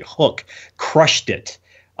 jab, right hook. Crushed it.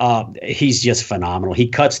 He's just phenomenal. He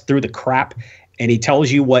cuts through the crap and he tells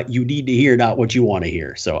you what you need to hear, not what you want to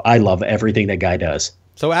hear. So I love everything that guy does.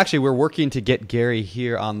 So actually, we're working to get Gary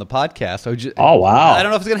here on the podcast. So oh, wow. I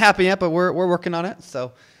don't know if it's going to happen yet, but we're working on it.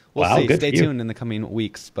 So we'll see. Stay tuned in the coming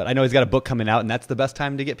weeks. But I know he's got a book coming out, and that's the best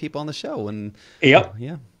time to get people on the show. And yep.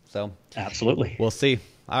 Yeah. So absolutely. We'll see.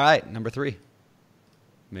 All right. Number 3.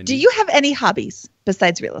 Mindy. Do you have any hobbies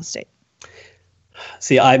besides real estate?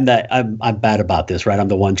 See, I'm bad about this, right? I'm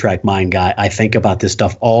the one-track mind guy. I think about this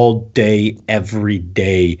stuff all day, every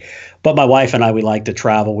day. But my wife and I, we like to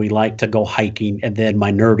travel. We like to go hiking. And then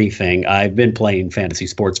my nerdy thing, I've been playing fantasy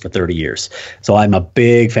sports for 30 years. So I'm a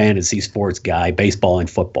big fantasy sports guy, baseball and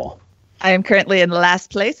football. I am currently in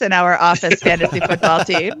last place in our office fantasy football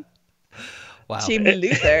team. Wow. Team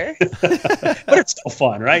loser. But it's still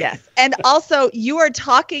fun, right? Yes. And also, you are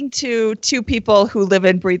talking to two people who live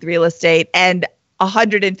and breathe real estate, and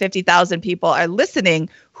 150,000 people are listening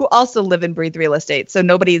who also live and breathe real estate. So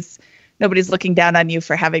nobody's looking down on you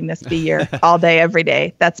for having this be your all day, every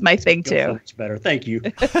day. That's my thing too. Much better. Thank you.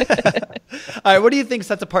 All right. What do you think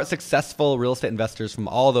sets apart successful real estate investors from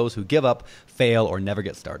all those who give up, fail, or never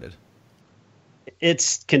get started?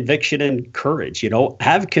 It's conviction and courage,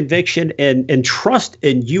 have conviction and trust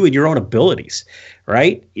in you and your own abilities,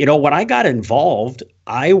 right? When I got involved,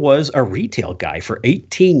 I was a retail guy for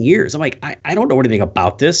 18 years. I'm like, I don't know anything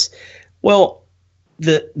about this. Well,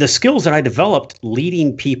 the skills that I developed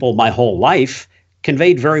leading people my whole life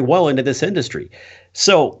conveyed very well into this industry.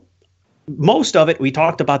 So most of it, we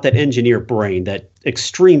talked about that engineer brain, that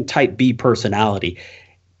extreme type B personality.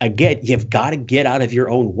 Again, you've got to get out of your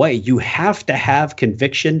own way. You have to have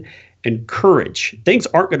conviction and courage. Things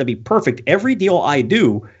aren't going to be perfect. Every deal I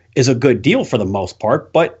do is a good deal for the most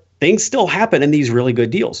part, but things still happen in these really good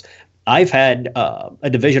deals. I've had a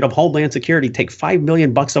division of Homeland Security take $5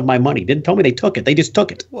 million of my money. Didn't tell me they took it. They just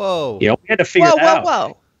took it. Whoa. We had to figure it out.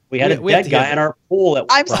 Whoa. We had a dead guy in our pool.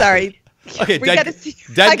 I'm sorry. Okay,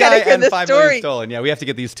 dead guy and $5 million stolen. Yeah, we have to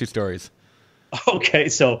get these two stories. Okay,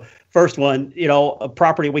 so first one, a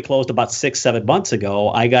property we closed about 6-7 months ago.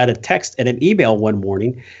 I got a text and an email one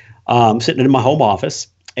morning, sitting in my home office,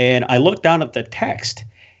 and I looked down at the text,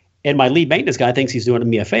 and my lead maintenance guy thinks he's doing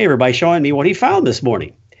me a favor by showing me what he found this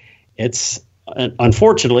morning.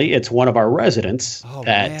 Unfortunately, it's one of our residents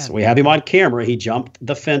we have him on camera. He jumped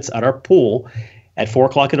the fence at our pool at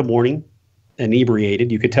 4:00 in the morning,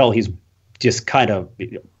 inebriated. You could tell he's just kind of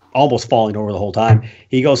almost falling over the whole time.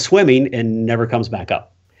 He goes swimming and never comes back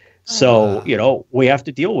up. So, we have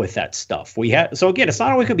to deal with that stuff. So again, it's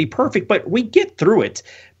not always going to be perfect, but we get through it.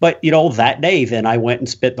 But, that day, then I went and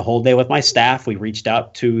spent the whole day with my staff. We reached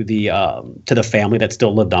out to the family that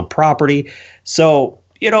still lived on property. So,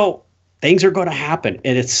 things are going to happen,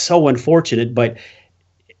 and it's so unfortunate. But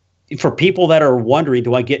for people that are wondering,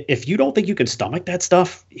 if you don't think you can stomach that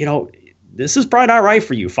stuff, this is probably not right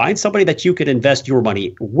for you. Find somebody that you can invest your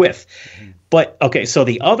money with. Mm-hmm. But, okay, so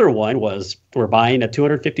the other one was we're buying a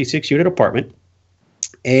 256-unit apartment,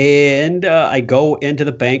 and I go into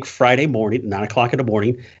the bank Friday morning, 9 o'clock in the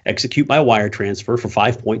morning, execute my wire transfer for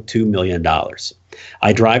 $5.2 million.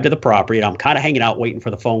 I drive to the property, and I'm kind of hanging out waiting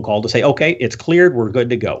for the phone call to say, okay, it's cleared, we're good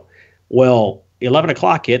to go. Well, 11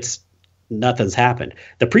 o'clock hits, nothing's happened.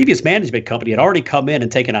 The previous management company had already come in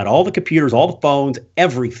and taken out all the computers, all the phones,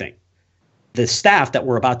 everything. The staff that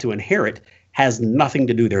we're about to inherit has nothing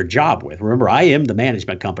to do their job with. Remember, I am the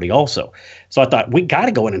management company also. So I thought, we got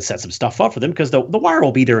to go in and set some stuff up for them because the wire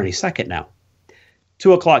will be there any second now.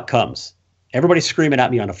 2 o'clock comes. Everybody's screaming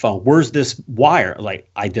at me on the phone. Where's this wire? Like,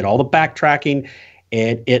 I did all the backtracking,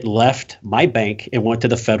 and it left my bank and went to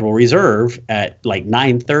the Federal Reserve at like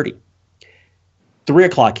 9:30. 3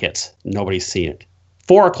 o'clock hits. Nobody's seen it.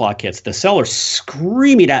 4 o'clock hits. The seller's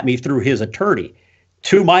screaming at me through his attorney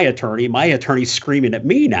to my attorney's screaming at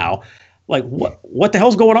me now. Like, what the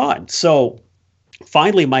hell's going on? So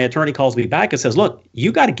finally, my attorney calls me back and says, look,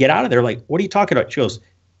 you got to get out of there. Like, what are you talking about? She goes,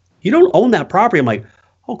 you don't own that property. I'm like,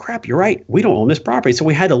 oh, crap, you're right. We don't own this property. So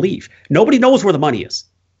we had to leave. Nobody knows where the money is.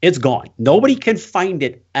 It's gone. Nobody can find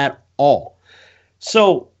it at all.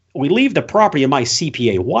 So we leave the property, and my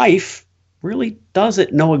CPA wife really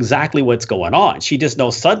doesn't know exactly what's going on. She just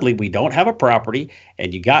knows suddenly we don't have a property,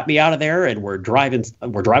 and you got me out of there, and we're driving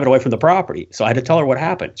away from the property. So I had to tell her what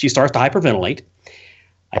happened. She starts to hyperventilate.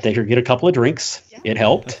 I think her get a couple of drinks. Yeah. It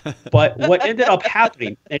helped. But what ended up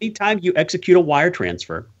happening, anytime you execute a wire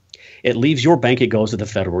transfer, it leaves your bank, it goes to the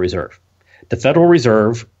Federal Reserve. The Federal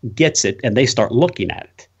Reserve gets it and they start looking at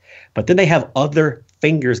it. But then they have other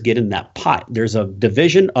fingers get in that pot. There's a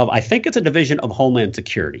division of, I think it's a division of Homeland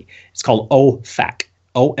Security. It's called OFAC.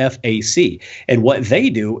 OFAC. And what they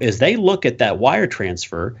do is they look at that wire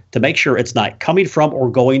transfer to make sure it's not coming from or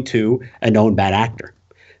going to a known bad actor.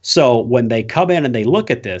 So when they come in and they look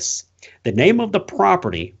at this, the name of the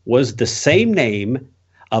property was the same name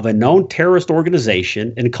of a known terrorist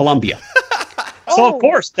organization in Colombia. So, of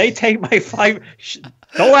course, they take my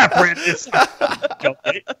don't laugh, Brandon.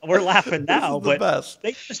 We're laughing now, but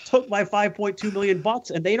they just took my $5.2 million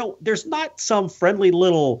and there's not some friendly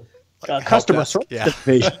little customer service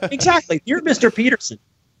division. Exactly. You're Mr. Petersen.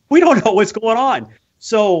 We don't know what's going on.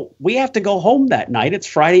 So we have to go home that night. It's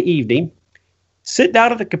Friday evening, sit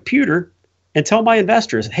down at the computer and tell my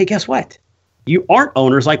investors, hey, guess what? You aren't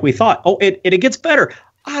owners like we thought. Oh, it gets better.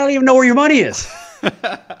 I don't even know where your money is.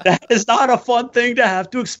 That is not a fun thing to have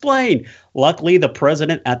to explain. Luckily, the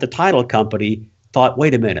president at the title company thought,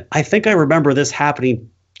 wait a minute, I think I remember this happening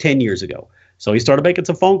 10 years ago. So he started making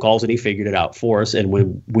some phone calls and he figured it out for us. And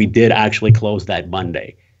when we did actually close that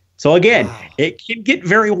Monday. So again, it can get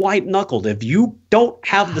very white knuckled. If you don't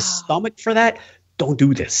have the stomach for that, don't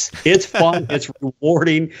do this. It's fun. It's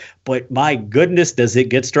rewarding. But my goodness, does it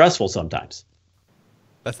get stressful sometimes?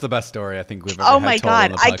 That's the best story I think we've ever had. Oh my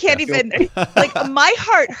God. I can't even, like, my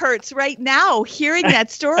heart hurts right now hearing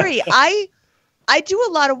that story. I do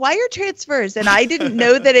a lot of wire transfers, and I didn't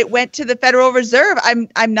know that it went to the Federal Reserve.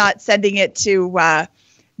 I'm not sending it to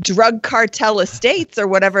Drug Cartel Estates or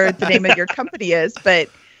whatever the name of your company is, but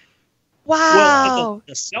wow. Well,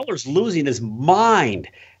 the seller's losing his mind.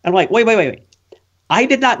 I'm like, wait. I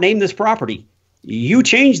did not name this property. You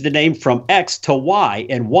changed the name from X to Y,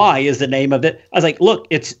 and Y is the name of it. I was like, look,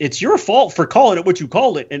 it's your fault for calling it what you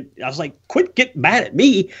called it. And I was like, quit getting mad at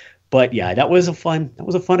me. But yeah, that was a fun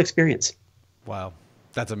experience. Wow.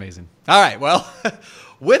 That's amazing. All right. Well,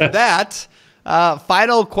 with that,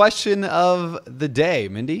 final question of the day,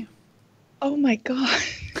 Mindy. Oh my God.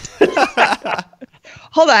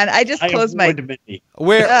 Hold on. I just closed my.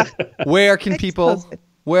 Where can people?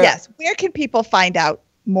 Yes. Where can people find out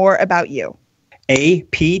more about you?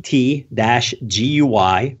 APT-GUY,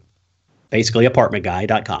 basically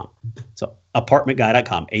apartmentguy.com. So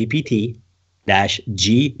apartmentguy.com,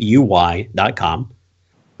 APT-GUY.com.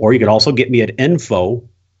 Or you can also get me at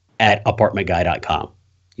info@apartmentguy.com.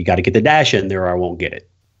 You got to get the dash in there or I won't get it.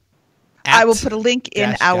 I will put a link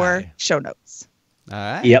in our show notes. All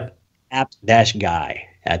right. Yep. App-guy.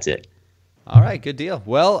 That's it. All right. Good deal.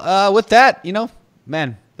 Well, with that,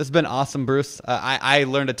 man, this has been awesome, Bruce. I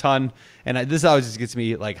learned a ton, and this always just gets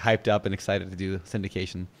me like hyped up and excited to do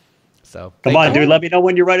syndication. So come on, dude. Let me know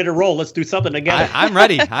when you're ready to roll. Let's do something together. I'm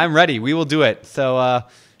ready. I'm ready. We will do it. So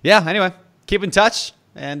anyway, keep in touch.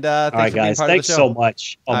 And all right, guys. Thanks so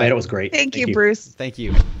much. Oh, man, it was great. Thank you, Bruce. Thank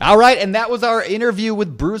you. All right, and that was our interview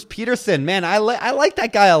with Bruce Petersen. Man, I like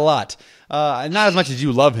that guy a lot. Not as much as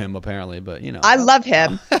you love him, apparently, but I love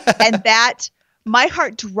him, and my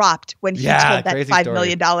heart dropped when he told that $5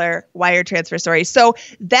 million wire transfer story. So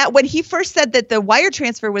that when he first said that the wire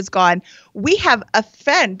transfer was gone, we have a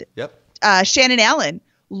friend, Shannon Allen,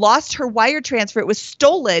 lost her wire transfer. It was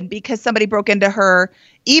stolen because somebody broke into her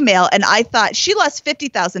email, and I thought she lost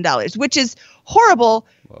 $50,000, which is horrible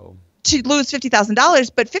to lose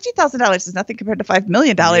 $50,000, but $50,000 is nothing compared to $5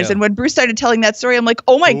 million. Yeah. And when Bruce started telling that story, I'm like,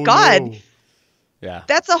 oh my God, no. Yeah,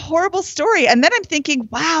 that's a horrible story. And then I'm thinking,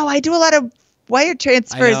 wow, I do a lot of wire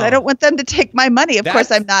transfers. I don't want them to take my money. Of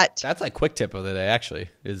course, I'm not. That's like quick tip of the day, actually,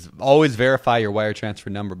 is always verify your wire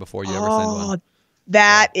transfer number before you ever send one.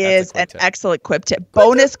 That is an excellent quick tip.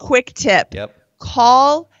 Bonus quick tip. Yep.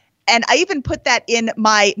 Call. And I even put that in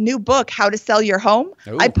my new book, How to Sell Your Home.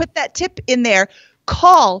 Ooh. I put that tip in there.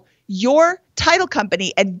 Call your title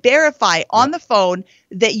company and verify on the phone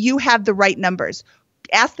that you have the right numbers.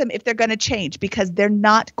 Ask them if they're going to change, because they're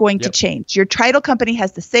not going to change. Your title company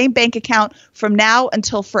has the same bank account from now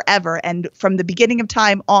until forever. And from the beginning of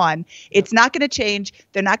time on, it's not going to change.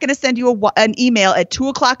 They're not going to send you an email at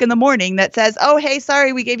 2:00 in the morning that says, oh, hey,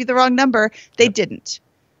 sorry, we gave you the wrong number. They didn't.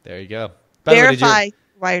 There you go. Verify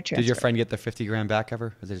wire transfer. Did your friend get the $50,000 back ever?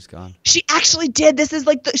 Or is it just gone? She actually did. This is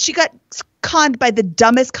like she got conned by the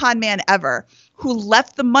dumbest con man ever, who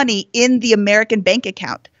left the money in the American bank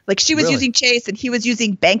account. Like she was using Chase and he was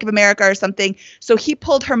using Bank of America or something. So he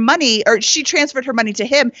pulled her money, or she transferred her money to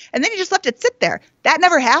him, and then he just left it sit there. That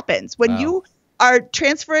never happens. When you are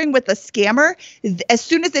transferring with a scammer, as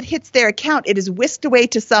soon as it hits their account, it is whisked away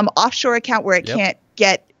to some offshore account where it can't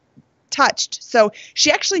get touched. So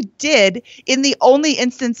she actually did, in the only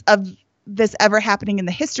instance of this ever happening in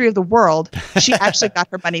the history of the world, she actually got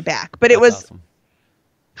her money back. But it was, awesome.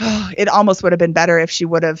 It almost would have been better if she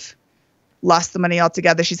would have lost the money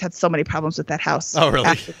altogether. She's had so many problems with that house. Oh, really?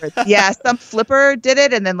 Afterwards. Yeah, some flipper did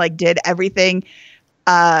it and then like did everything.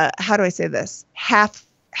 How do I say this?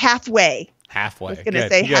 Halfway. Halfway. I was going to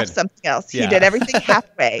say half something else. Yeah. He did everything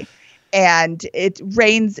halfway. And it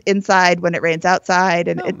rains inside when it rains outside.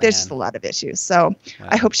 And there's just a lot of issues. So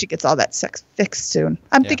I hope she gets all that fixed soon.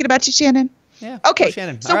 I'm thinking about you, Shannon. Yeah. Okay.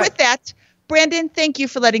 Shannon. So with that, Brandon, thank you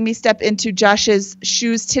for letting me step into Josh's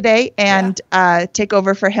shoes today and take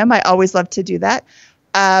over for him. I always love to do that.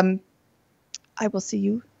 I will see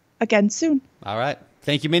you again soon. All right.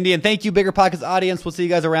 Thank you, Mindy, and thank you, BiggerPockets audience. We'll see you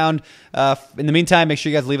guys around. In the meantime, make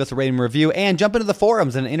sure you guys leave us a rating and review and jump into the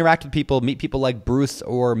forums and interact with people, meet people like Bruce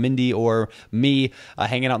or Mindy or me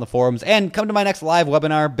hanging out in the forums, and come to my next live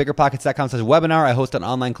webinar, BiggerPockets.com/webinar. I host an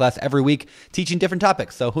online class every week teaching different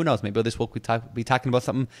topics. So who knows? Maybe this week we'll be talking about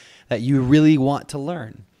something that you really want to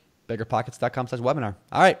learn. BiggerPockets.com/webinar.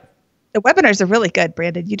 All right. The webinars are really good,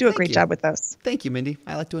 Brandon. You do a great job with those. Thank you, Mindy.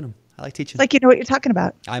 I like doing them. I like teaching. It's like you know what you're talking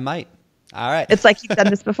about. I might. All right. It's like you've done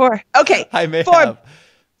this before. Okay. I may have.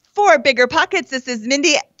 For Bigger Pockets, this is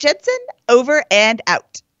Mindy Jensen, over and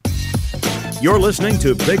out. You're listening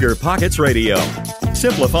to Bigger Pockets Radio,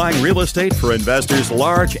 simplifying real estate for investors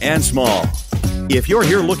large and small. If you're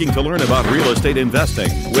here looking to learn about real estate investing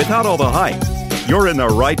without all the hype, you're in the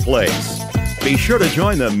right place. Be sure to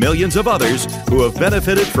join the millions of others who have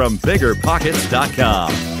benefited from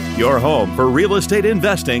BiggerPockets.com, your home for real estate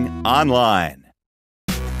investing online.